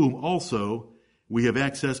 By whom also we have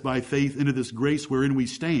access by faith into this grace wherein we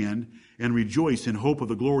stand and rejoice in hope of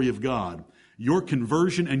the glory of God. Your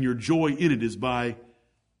conversion and your joy in it is by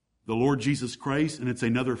the Lord Jesus Christ, and it's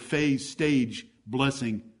another stage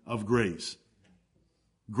blessing of grace.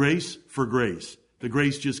 Grace for grace. The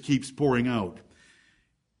grace just keeps pouring out.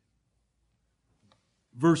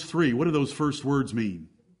 Verse 3, what do those first words mean?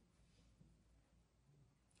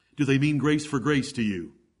 Do they mean grace for grace to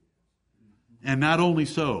you? And not only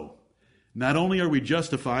so, not only are we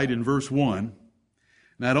justified in verse 1,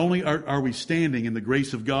 not only are we standing in the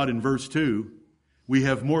grace of God in verse 2, we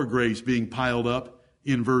have more grace being piled up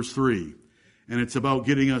in verse 3. And it's about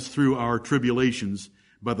getting us through our tribulations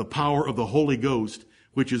by the power of the Holy Ghost,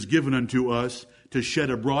 which is given unto us to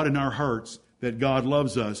shed abroad in our hearts that God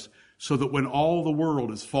loves us, so that when all the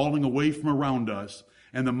world is falling away from around us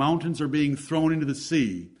and the mountains are being thrown into the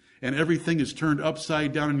sea and everything is turned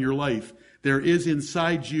upside down in your life, there is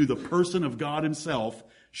inside you the person of God himself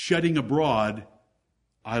shedding abroad,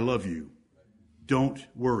 I love you. Don't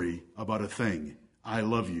worry about a thing. I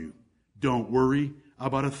love you. Don't worry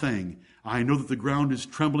about a thing. I know that the ground is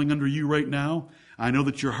trembling under you right now. I know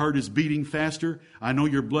that your heart is beating faster. I know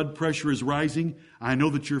your blood pressure is rising. I know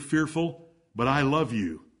that you're fearful, but I love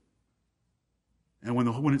you. And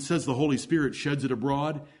when it says the Holy Spirit sheds it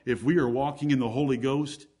abroad, if we are walking in the Holy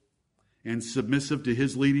Ghost and submissive to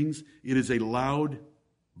his leadings, it is a loud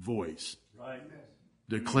voice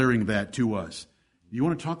declaring that to us. You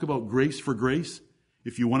want to talk about grace for grace?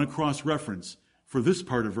 If you want to cross-reference for this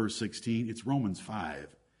part of verse 16, it's Romans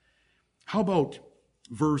 5. How about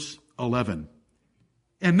verse 11?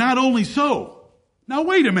 And not only so. Now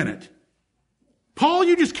wait a minute. Paul,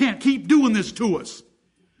 you just can't keep doing this to us.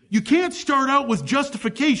 You can't start out with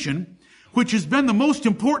justification, which has been the most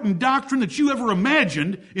important doctrine that you ever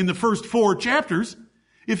imagined in the first 4 chapters.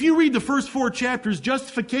 If you read the first 4 chapters,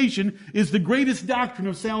 justification is the greatest doctrine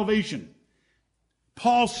of salvation.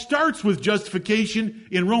 Paul starts with justification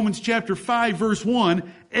in Romans chapter 5, verse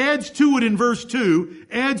 1, adds to it in verse 2,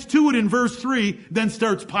 adds to it in verse 3, then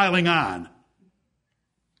starts piling on.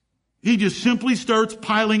 He just simply starts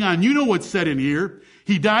piling on. You know what's said in here.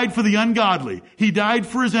 He died for the ungodly. He died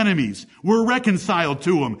for his enemies. We're reconciled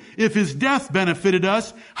to him. If his death benefited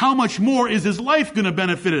us, how much more is his life going to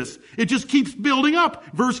benefit us? It just keeps building up.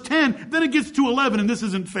 Verse 10, then it gets to 11, and this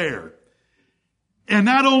isn't fair. And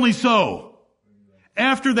not only so,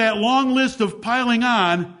 after that long list of piling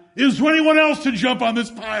on, is there anyone else to jump on this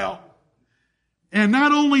pile? And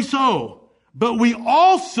not only so, but we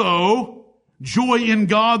also joy in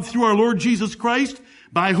God through our Lord Jesus Christ,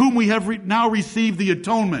 by whom we have now received the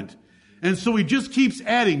atonement. And so he just keeps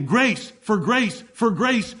adding grace for grace for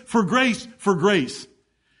grace for grace for grace.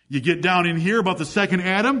 You get down in here about the second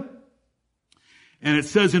Adam, and it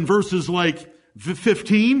says in verses like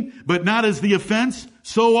 15, but not as the offense,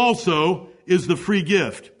 so also is the free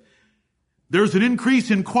gift. There's an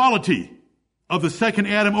increase in quality of the second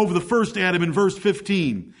Adam over the first Adam in verse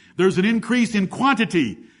 15. There's an increase in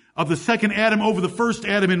quantity of the second Adam over the first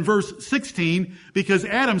Adam in verse 16, because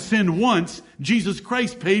Adam sinned once, Jesus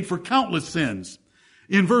Christ paid for countless sins.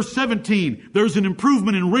 In verse 17, there's an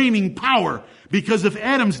improvement in reigning power, because if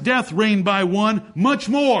Adam's death reigned by one, much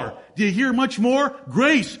more. Do you hear much more?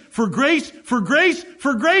 Grace for grace for grace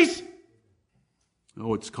for grace.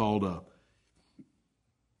 Oh, it's called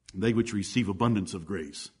they which receive abundance of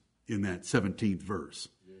grace in that 17th verse.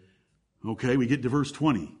 Okay, we get to verse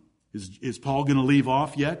 20. Is Paul going to leave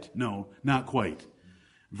off yet? No, not quite.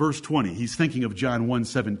 Verse 20, he's thinking of John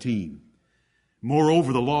 1:17.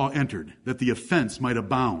 Moreover, the law entered, that the offense might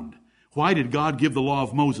abound. Why did God give the law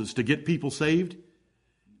of Moses? To get people saved?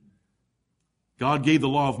 God gave the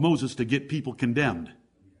law of Moses to get people condemned,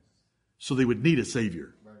 so they would need a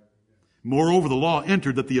Savior. Moreover, the law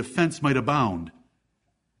entered, that the offense might abound.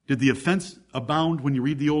 Did the offense abound when you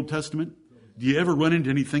read the Old Testament? Do you ever run into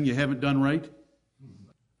anything you haven't done right?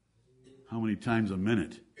 How many times a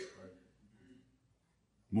minute?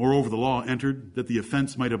 Moreover, the law entered that the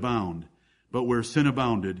offense might abound. But where sin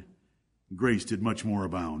abounded, grace did much more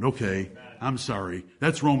abound. Okay, I'm sorry.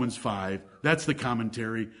 That's Romans 5. That's the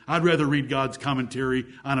commentary. I'd rather read God's commentary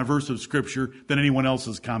on a verse of Scripture than anyone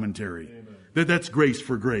else's commentary. That's grace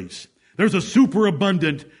for grace. There's a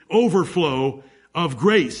superabundant overflow of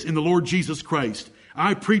grace in the Lord Jesus Christ.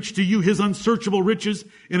 I preached to you His unsearchable riches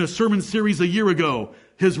in a sermon series a year ago.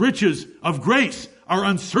 His riches of grace are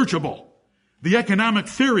unsearchable. The economic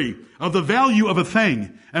theory of the value of a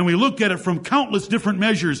thing, and we look at it from countless different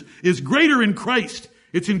measures, is greater in Christ.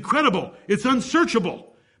 It's incredible. It's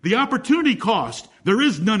unsearchable. The opportunity cost, there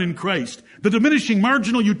is none in Christ. The diminishing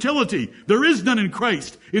marginal utility, there is none in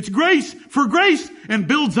Christ. It's grace for grace and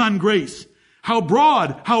builds on grace. How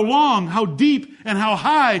broad, how long, how deep, and how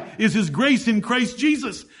high is His grace in Christ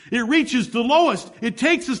Jesus. It reaches the lowest. It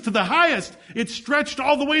takes us to the highest. It's stretched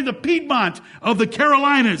all the way to the Piedmont of the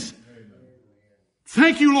Carolinas.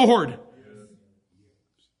 Thank you, Lord.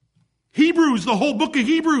 Hebrews, the whole book of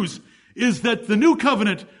Hebrews, is that the new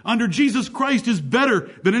covenant under Jesus Christ is better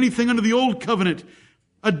than anything under the old covenant.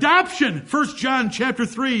 Adoption, 1 John chapter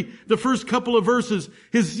 3, the first couple of verses.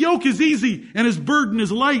 His yoke is easy and His burden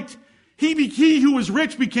is light. He who was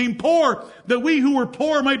rich became poor, that we who were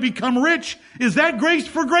poor might become rich. Is that grace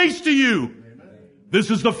for grace to you? Amen.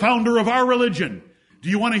 This is the founder of our religion. Do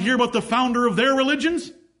you want to hear about the founder of their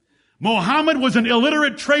religions? Muhammad was an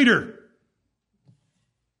illiterate trader.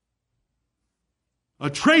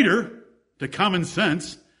 A traitor to common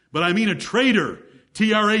sense, but I mean a trader.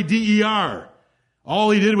 T-R-A-D-E-R.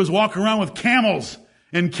 All he did was walk around with camels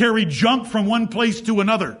and carry junk from one place to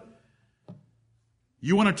another.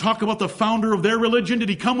 You want to talk about the founder of their religion? Did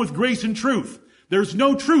he come with grace and truth? There's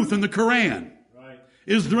no truth in the Quran. Right.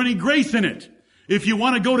 Is there any grace in it? If you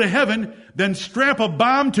want to go to heaven, then strap a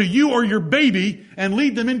bomb to you or your baby and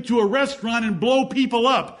lead them into a restaurant and blow people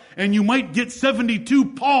up, and you might get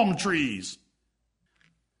 72 palm trees.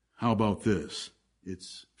 How about this?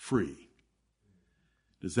 It's free.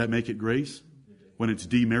 Does that make it grace? When it's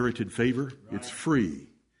demerited favor, it's free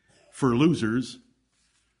for losers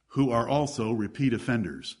who are also repeat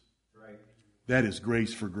offenders. That is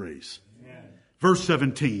grace for grace. Verse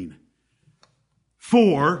 17.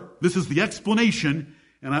 For, this is the explanation,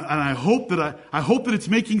 and I hope that it's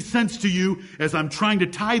making sense to you as I'm trying to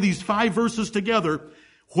tie these 5 verses together,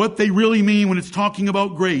 what they really mean when it's talking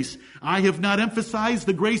about grace. I have not emphasized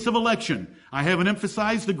the grace of election. I haven't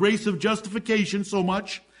emphasized the grace of justification so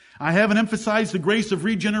much. I haven't emphasized the grace of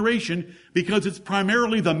regeneration because it's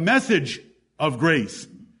primarily the message of grace.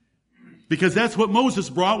 Because that's what Moses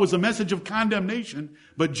brought, was a message of condemnation,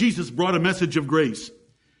 but Jesus brought a message of grace.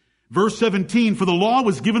 Verse 17, for the law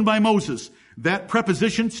was given by Moses. That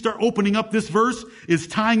preposition, start opening up this verse, is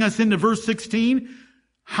tying us into verse 16,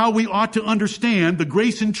 how we ought to understand the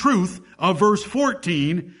grace and truth of verse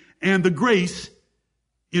 14 and the grace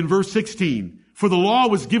in verse 16. For the law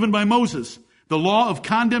was given by Moses. The law of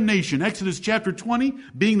condemnation, Exodus chapter 20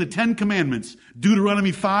 being the 10 commandments,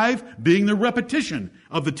 Deuteronomy 5 being the repetition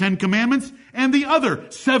of the 10 commandments, and the other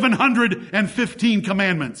 715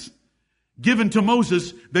 commandments given to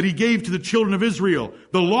Moses that he gave to the children of Israel.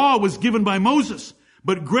 The law was given by Moses,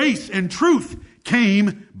 but grace and truth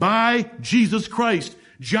came by Jesus Christ.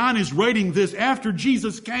 John is writing this after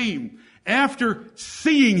Jesus came, after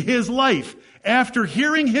seeing His life, after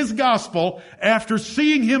hearing His gospel, after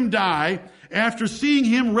seeing Him die, after seeing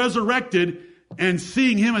Him resurrected and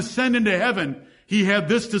seeing Him ascend into heaven. He had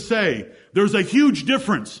this to say: there's a huge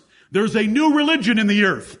difference. There's a new religion in the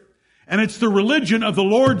earth, and it's the religion of the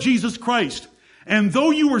Lord Jesus Christ. And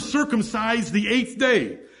though you were circumcised the 8th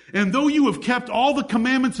day, and though you have kept all the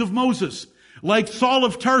commandments of Moses, like Saul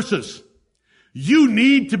of Tarsus, you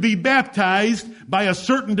need to be baptized by a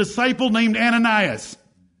certain disciple named Ananias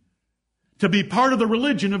to be part of the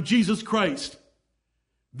religion of Jesus Christ.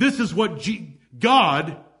 This is what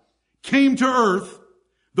God came to earth.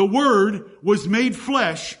 The Word was made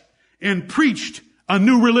flesh and preached a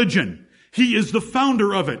new religion. He is the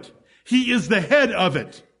founder of it. He is the head of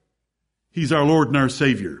it. He's our Lord and our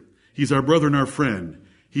Savior. He's our brother and our friend.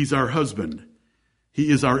 He's our husband. He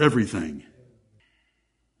is our everything.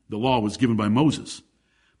 The law was given by Moses,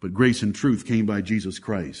 but grace and truth came by Jesus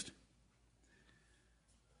Christ.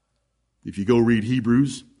 If you go read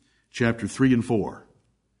Hebrews chapter 3 and 4,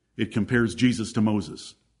 it compares Jesus to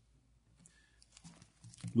Moses.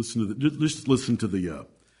 Just listen to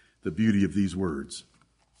the beauty of these words.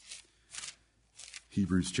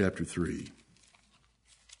 Hebrews chapter 3.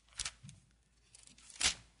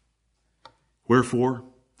 Wherefore,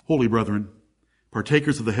 holy brethren,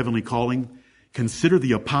 partakers of the heavenly calling, consider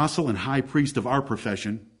the apostle and high priest of our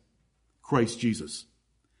profession, Christ Jesus,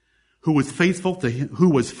 who was faithful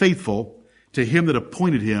to him that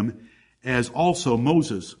appointed him, as also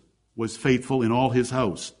Moses was faithful in all his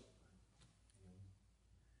house.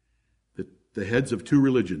 The heads of two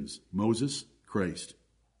religions, Moses, Christ.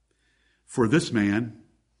 For this man,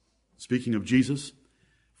 speaking of Jesus,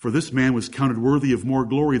 for this man was counted worthy of more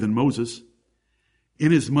glory than Moses,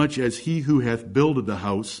 inasmuch as he who hath builded the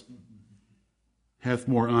house hath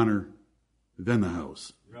more honor than the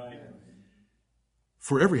house. Right.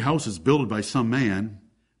 For every house is builded by some man,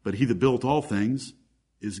 but he that built all things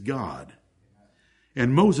is God.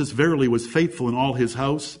 And Moses verily was faithful in all his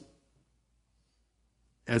house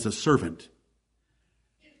as a servant,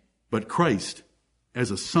 but Christ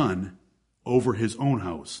as a son over his own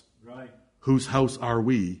house. Right. Whose house are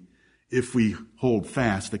we, if we hold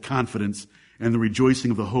fast the confidence and the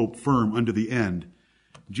rejoicing of the hope firm unto the end?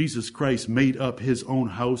 Jesus Christ made up his own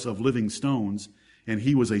house of living stones, and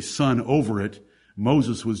he was a son over it.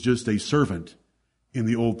 Moses was just a servant in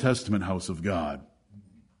the Old Testament house of God.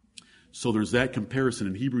 So there's that comparison,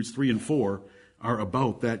 and Hebrews 3 and 4 are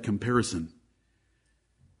about that comparison.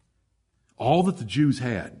 All that the Jews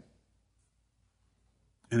had,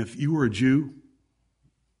 and if you were a Jew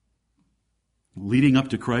leading up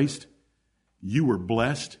to Christ, you were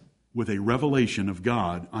blessed with a revelation of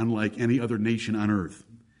God unlike any other nation on earth.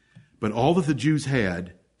 But all that the Jews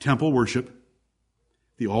had, temple worship,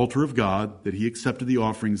 the altar of God, that he accepted the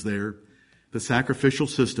offerings there, the sacrificial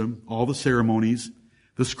system, all the ceremonies,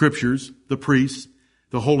 the scriptures, the priests,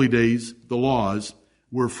 the holy days, the laws,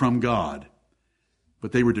 were from God.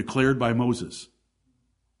 But they were declared by Moses.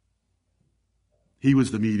 He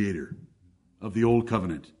was the mediator of the old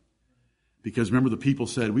covenant. Because remember, the people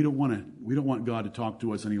said, we don't want God to talk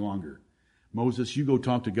to us any longer. Moses, you go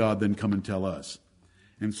talk to God, then come and tell us.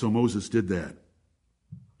 And so Moses did that.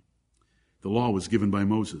 The law was given by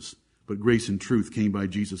Moses, but grace and truth came by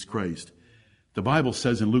Jesus Christ. The Bible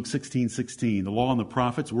says in Luke 16:16, the law and the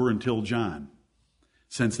prophets were until John.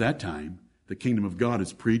 Since that time, the kingdom of God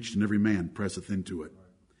is preached, and every man presseth into it.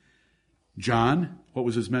 John, what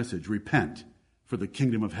was his message? Repent, for the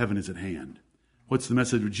kingdom of heaven is at hand. What's the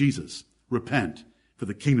message of Jesus? Repent, for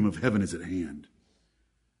the kingdom of heaven is at hand.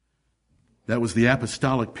 That was the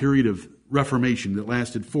apostolic period of Reformation that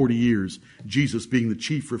lasted 40 years, Jesus being the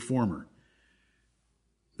chief reformer.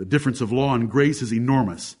 The difference of law and grace is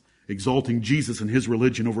enormous, exalting Jesus and his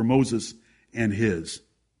religion over Moses and his.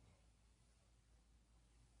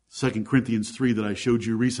 2 Corinthians 3 that I showed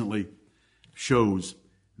you recently shows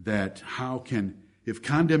that if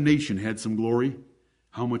condemnation had some glory,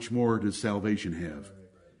 how much more does salvation have?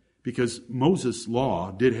 Because Moses'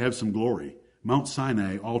 law did have some glory. Mount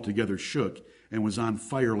Sinai altogether shook and was on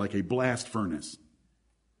fire like a blast furnace.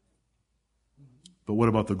 But what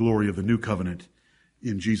about the glory of the new covenant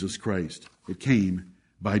in Jesus Christ? It came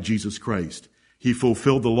by Jesus Christ. He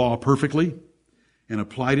fulfilled the law perfectly and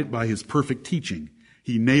applied it by his perfect teaching.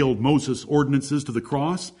 He nailed Moses' ordinances to the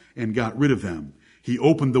cross and got rid of them. He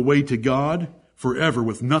opened the way to God forever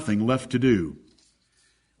with nothing left to do.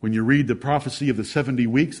 When you read the prophecy of the 70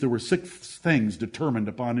 weeks, there were 6 things determined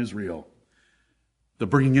upon Israel. The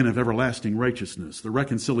bringing in of everlasting righteousness, the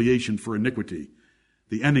reconciliation for iniquity,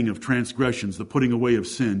 the ending of transgressions, the putting away of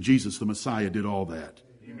sin. Jesus, the Messiah, did all that.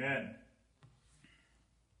 Amen.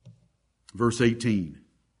 Verse 18.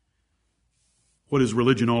 What is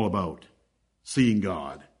religion all about? Seeing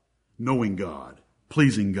God, knowing God,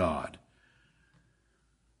 pleasing God.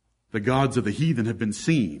 The gods of the heathen have been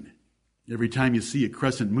seen. Every time you see a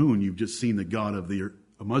crescent moon, you've just seen the god of the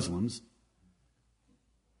Muslims.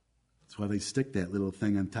 That's why they stick that little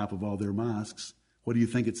thing on top of all their mosques. What do you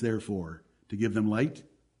think it's there for? To give them light?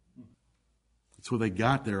 That's where they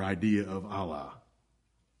got their idea of Allah.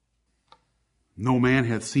 No man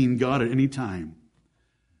hath seen God at any time.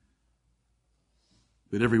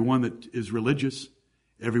 That everyone that is religious,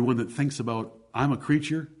 everyone that thinks about, I'm a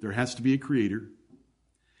creature, there has to be a creator.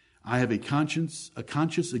 I have a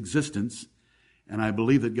conscious existence, and I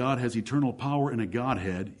believe that God has eternal power and a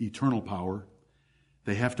Godhead, eternal power.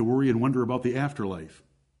 They have to worry and wonder about the afterlife.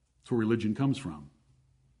 That's where religion comes from.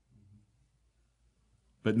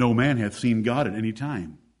 But no man hath seen God at any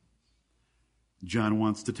time. John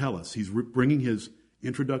wants to tell us. He's bringing his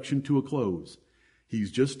introduction to a close.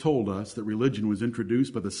 He's just told us that religion was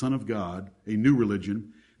introduced by the Son of God, a new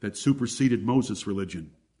religion that superseded Moses'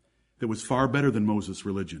 religion, that was far better than Moses'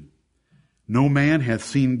 religion. No man hath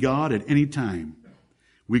seen God at any time.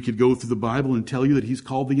 We could go through the Bible and tell you that he's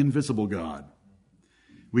called the invisible God.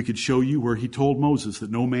 We could show you where he told Moses that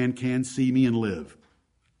no man can see me and live.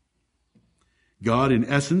 God in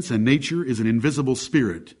essence and nature is an invisible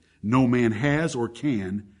spirit. No man has or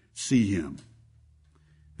can see him.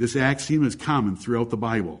 This axiom is common throughout the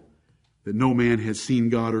Bible, that no man has seen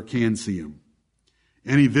God or can see him.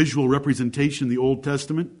 Any visual representation in the Old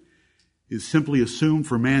Testament is simply assumed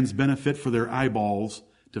for man's benefit, for their eyeballs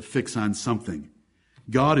to fix on something.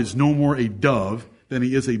 God is no more a dove than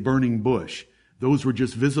he is a burning bush. Those were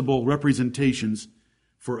just visible representations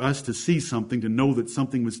for us to see something, to know that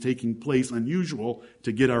something was taking place unusual,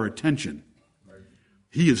 to get our attention.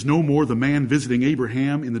 He is no more the man visiting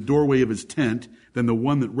Abraham in the doorway of his tent than the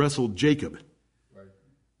one that wrestled Jacob.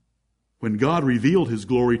 When God revealed his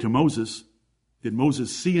glory to Moses, did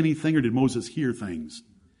Moses see anything or did Moses hear things?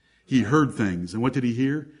 He heard things. And what did he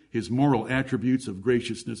hear? His moral attributes of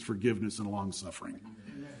graciousness, forgiveness, and long-suffering.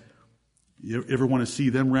 You ever want to see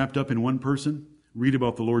them wrapped up in one person? Read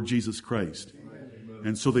about the Lord Jesus Christ.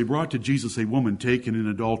 And so they brought to Jesus a woman taken in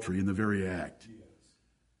adultery in the very act.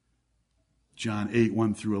 John 8,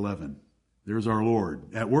 1 through 11. There's our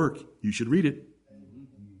Lord at work. You should read it.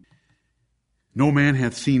 No man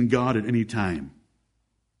hath seen God at any time.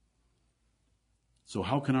 So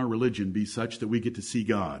how can our religion be such that we get to see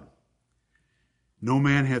God? No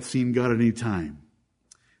man hath seen God at any time.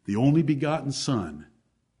 The only begotten Son,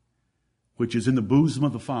 which is in the bosom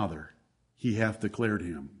of the Father, he hath declared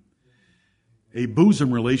him. A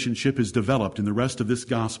bosom relationship is developed in the rest of this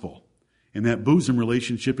gospel. And that bosom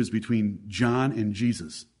relationship is between John and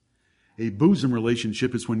Jesus. A bosom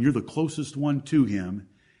relationship is when you're the closest one to him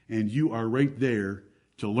and you are right there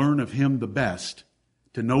to learn of him the best,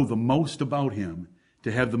 to know the most about him,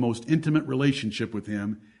 to have the most intimate relationship with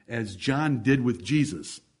him, as John did with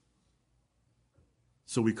Jesus.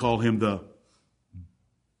 So we call him the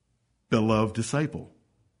beloved disciple,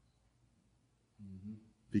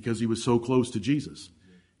 because he was so close to Jesus.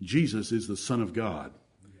 Jesus is the Son of God.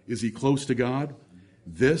 Is he close to God?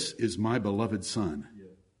 This is my beloved Son,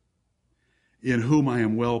 in whom I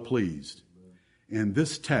am well pleased. And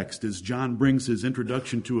this text, as John brings his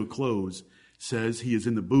introduction to a close, says he is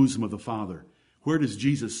in the bosom of the Father. Where does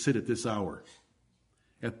Jesus sit at this hour?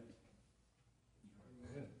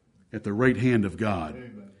 At the right hand of God.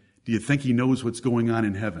 Do you think he knows what's going on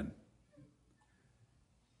in heaven?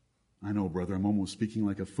 I know, brother, I'm almost speaking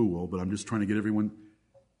like a fool, but I'm just trying to get everyone.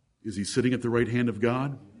 Is he sitting at the right hand of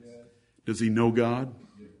God? Does he know God?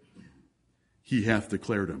 He hath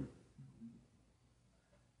declared him.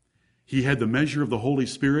 He had the measure of the Holy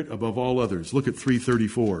Spirit above all others. Look at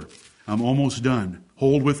 3:34. I'm almost done.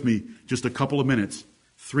 Hold with me just a couple of minutes.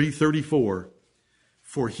 3:34.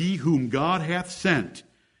 For he whom God hath sent,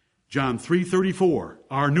 John 3:34,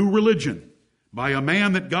 our new religion, by a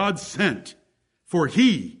man that God sent. For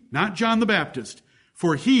he, not John the Baptist,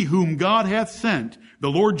 for he whom God hath sent,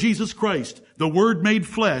 the Lord Jesus Christ, the Word made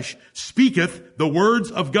flesh, speaketh the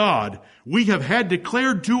words of God. We have had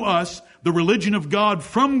declared to us the religion of God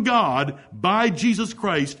from God by Jesus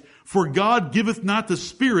Christ. For God giveth not the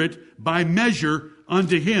Spirit by measure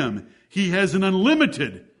unto him. He has an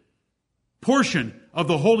unlimited portion of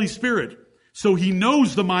the Holy Spirit. So he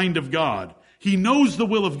knows the mind of God. He knows the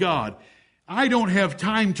will of God. I don't have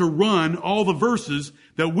time to run all the verses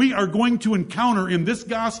that we are going to encounter in this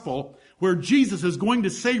gospel where Jesus is going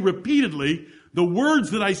to say repeatedly, the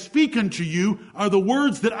words that I speak unto you are the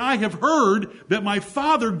words that I have heard that my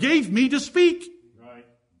Father gave me to speak. Right.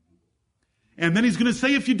 And then he's going to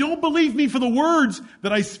say, if you don't believe me for the words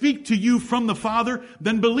that I speak to you from the Father,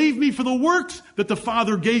 then believe me for the works that the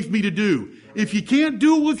Father gave me to do. If you can't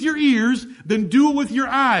do it with your ears, then do it with your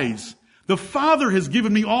eyes. The Father has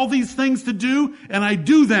given me all these things to do, and I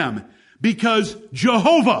do them because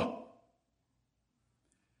Jehovah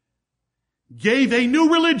gave a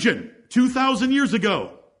new religion 2,000 years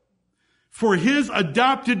ago for his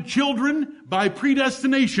adopted children by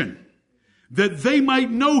predestination, that they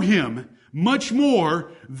might know him much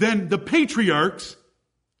more than the patriarchs,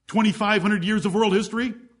 2,500 years of world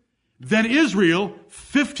history, than Israel,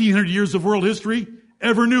 1,500 years of world history,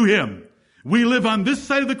 ever knew him. We live on this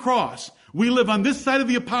side of the cross. We live on this side of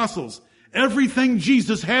the apostles. Everything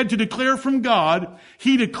Jesus had to declare from God,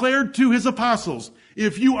 he declared to his apostles.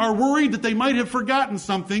 If you are worried that they might have forgotten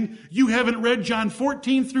something, you haven't read John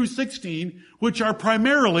 14 through 16, which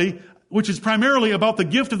is primarily about the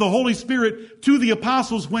gift of the Holy Spirit to the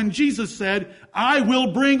apostles when Jesus said, I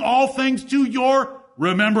will bring all things to your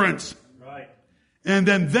remembrance. Right. And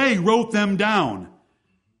then they wrote them down.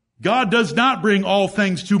 God does not bring all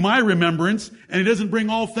things to my remembrance, and he doesn't bring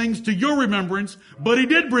all things to your remembrance, but he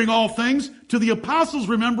did bring all things to the apostles'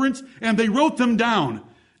 remembrance, and they wrote them down.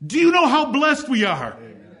 Do you know how blessed we are?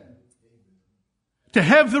 Amen. To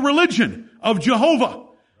have the religion of Jehovah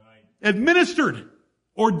administered,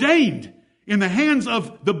 ordained in the hands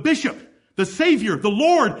of the bishop, the Savior, the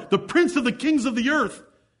Lord, the Prince of the kings of the earth.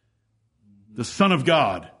 the Son of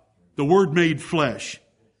God, the Word made flesh.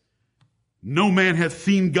 No man hath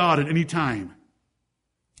seen God at any time,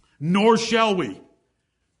 nor shall we.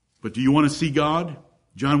 But do you want to see God?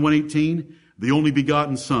 John 1:18, the only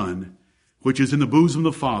begotten Son, which is in the bosom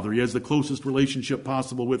of the Father, he has the closest relationship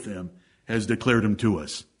possible with him, has declared him to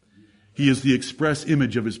us. He is the express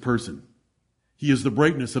image of his person. He is the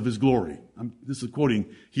brightness of his glory. This is quoting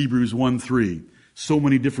Hebrews 1:3. So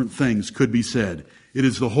many different things could be said. It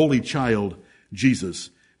is the holy child, Jesus,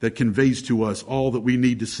 that conveys to us all that we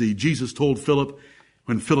need to see. Jesus told Philip,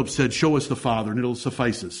 when Philip said, show us the Father and it'll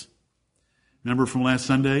suffice us. Remember from last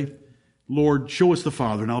Sunday? Lord, show us the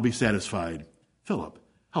Father and I'll be satisfied. Philip,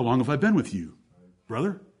 how long have I been with you,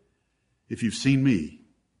 brother? If you've seen me,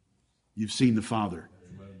 you've seen the Father.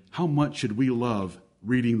 How much should we love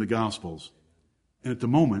reading the Gospels? And at the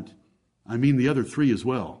moment, I mean the other three as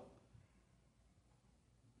well,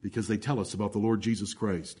 because they tell us about the Lord Jesus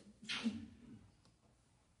Christ.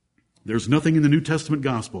 There's nothing in the New Testament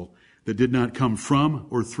gospel that did not come from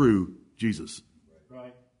or through Jesus.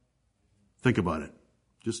 Right. Think about it.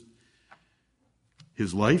 Just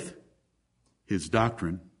his life, his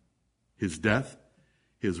doctrine, his death,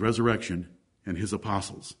 his resurrection, and his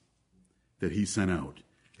apostles that he sent out.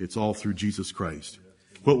 It's all through Jesus Christ.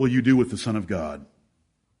 What will you do with the Son of God?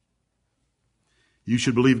 You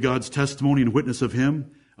should believe God's testimony and witness of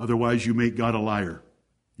him. Otherwise, you make God a liar.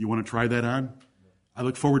 You want to try that on? I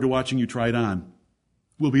look forward to watching you try it on.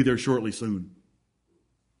 We'll be there shortly soon.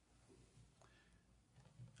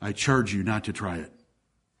 I charge you not to try it.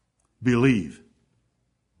 Believe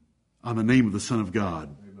on the name of the Son of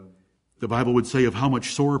God. Amen. The Bible would say, of how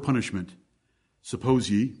much sorer punishment, suppose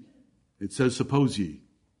ye, it says suppose ye,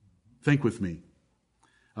 think with me,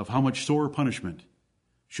 of how much sorer punishment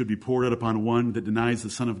should be poured out upon one that denies the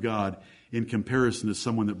Son of God in comparison to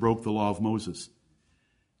someone that broke the law of Moses.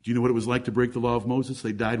 Do you know what it was like to break the law of Moses?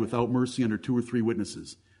 They died without mercy under 2 or 3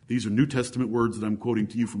 witnesses. These are New Testament words that I'm quoting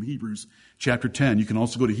to you from Hebrews chapter 10. You can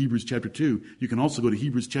also go to Hebrews chapter 2. You can also go to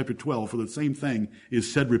Hebrews chapter 12, for the same thing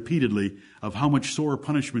is said repeatedly, of how much sore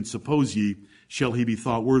punishment, suppose ye, shall he be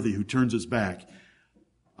thought worthy who turns his back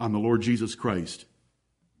on the Lord Jesus Christ,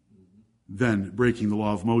 then breaking the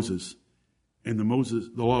law of Moses. And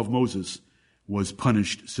the law of Moses was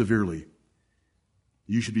punished severely.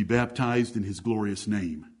 You should be baptized in his glorious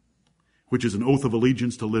name, which is an oath of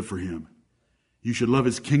allegiance to live for him. You should love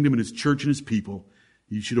his kingdom and his church and his people.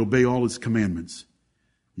 You should obey all his commandments.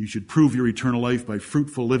 You should prove your eternal life by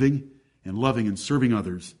fruitful living and loving and serving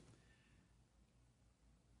others.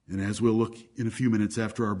 And as we'll look in a few minutes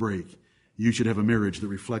after our break, you should have a marriage that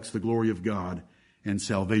reflects the glory of God and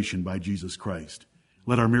salvation by Jesus Christ.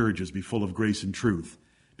 Let our marriages be full of grace and truth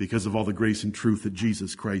because of all the grace and truth that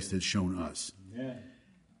Jesus Christ has shown us. Amen.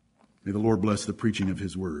 May the Lord bless the preaching of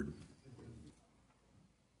his word.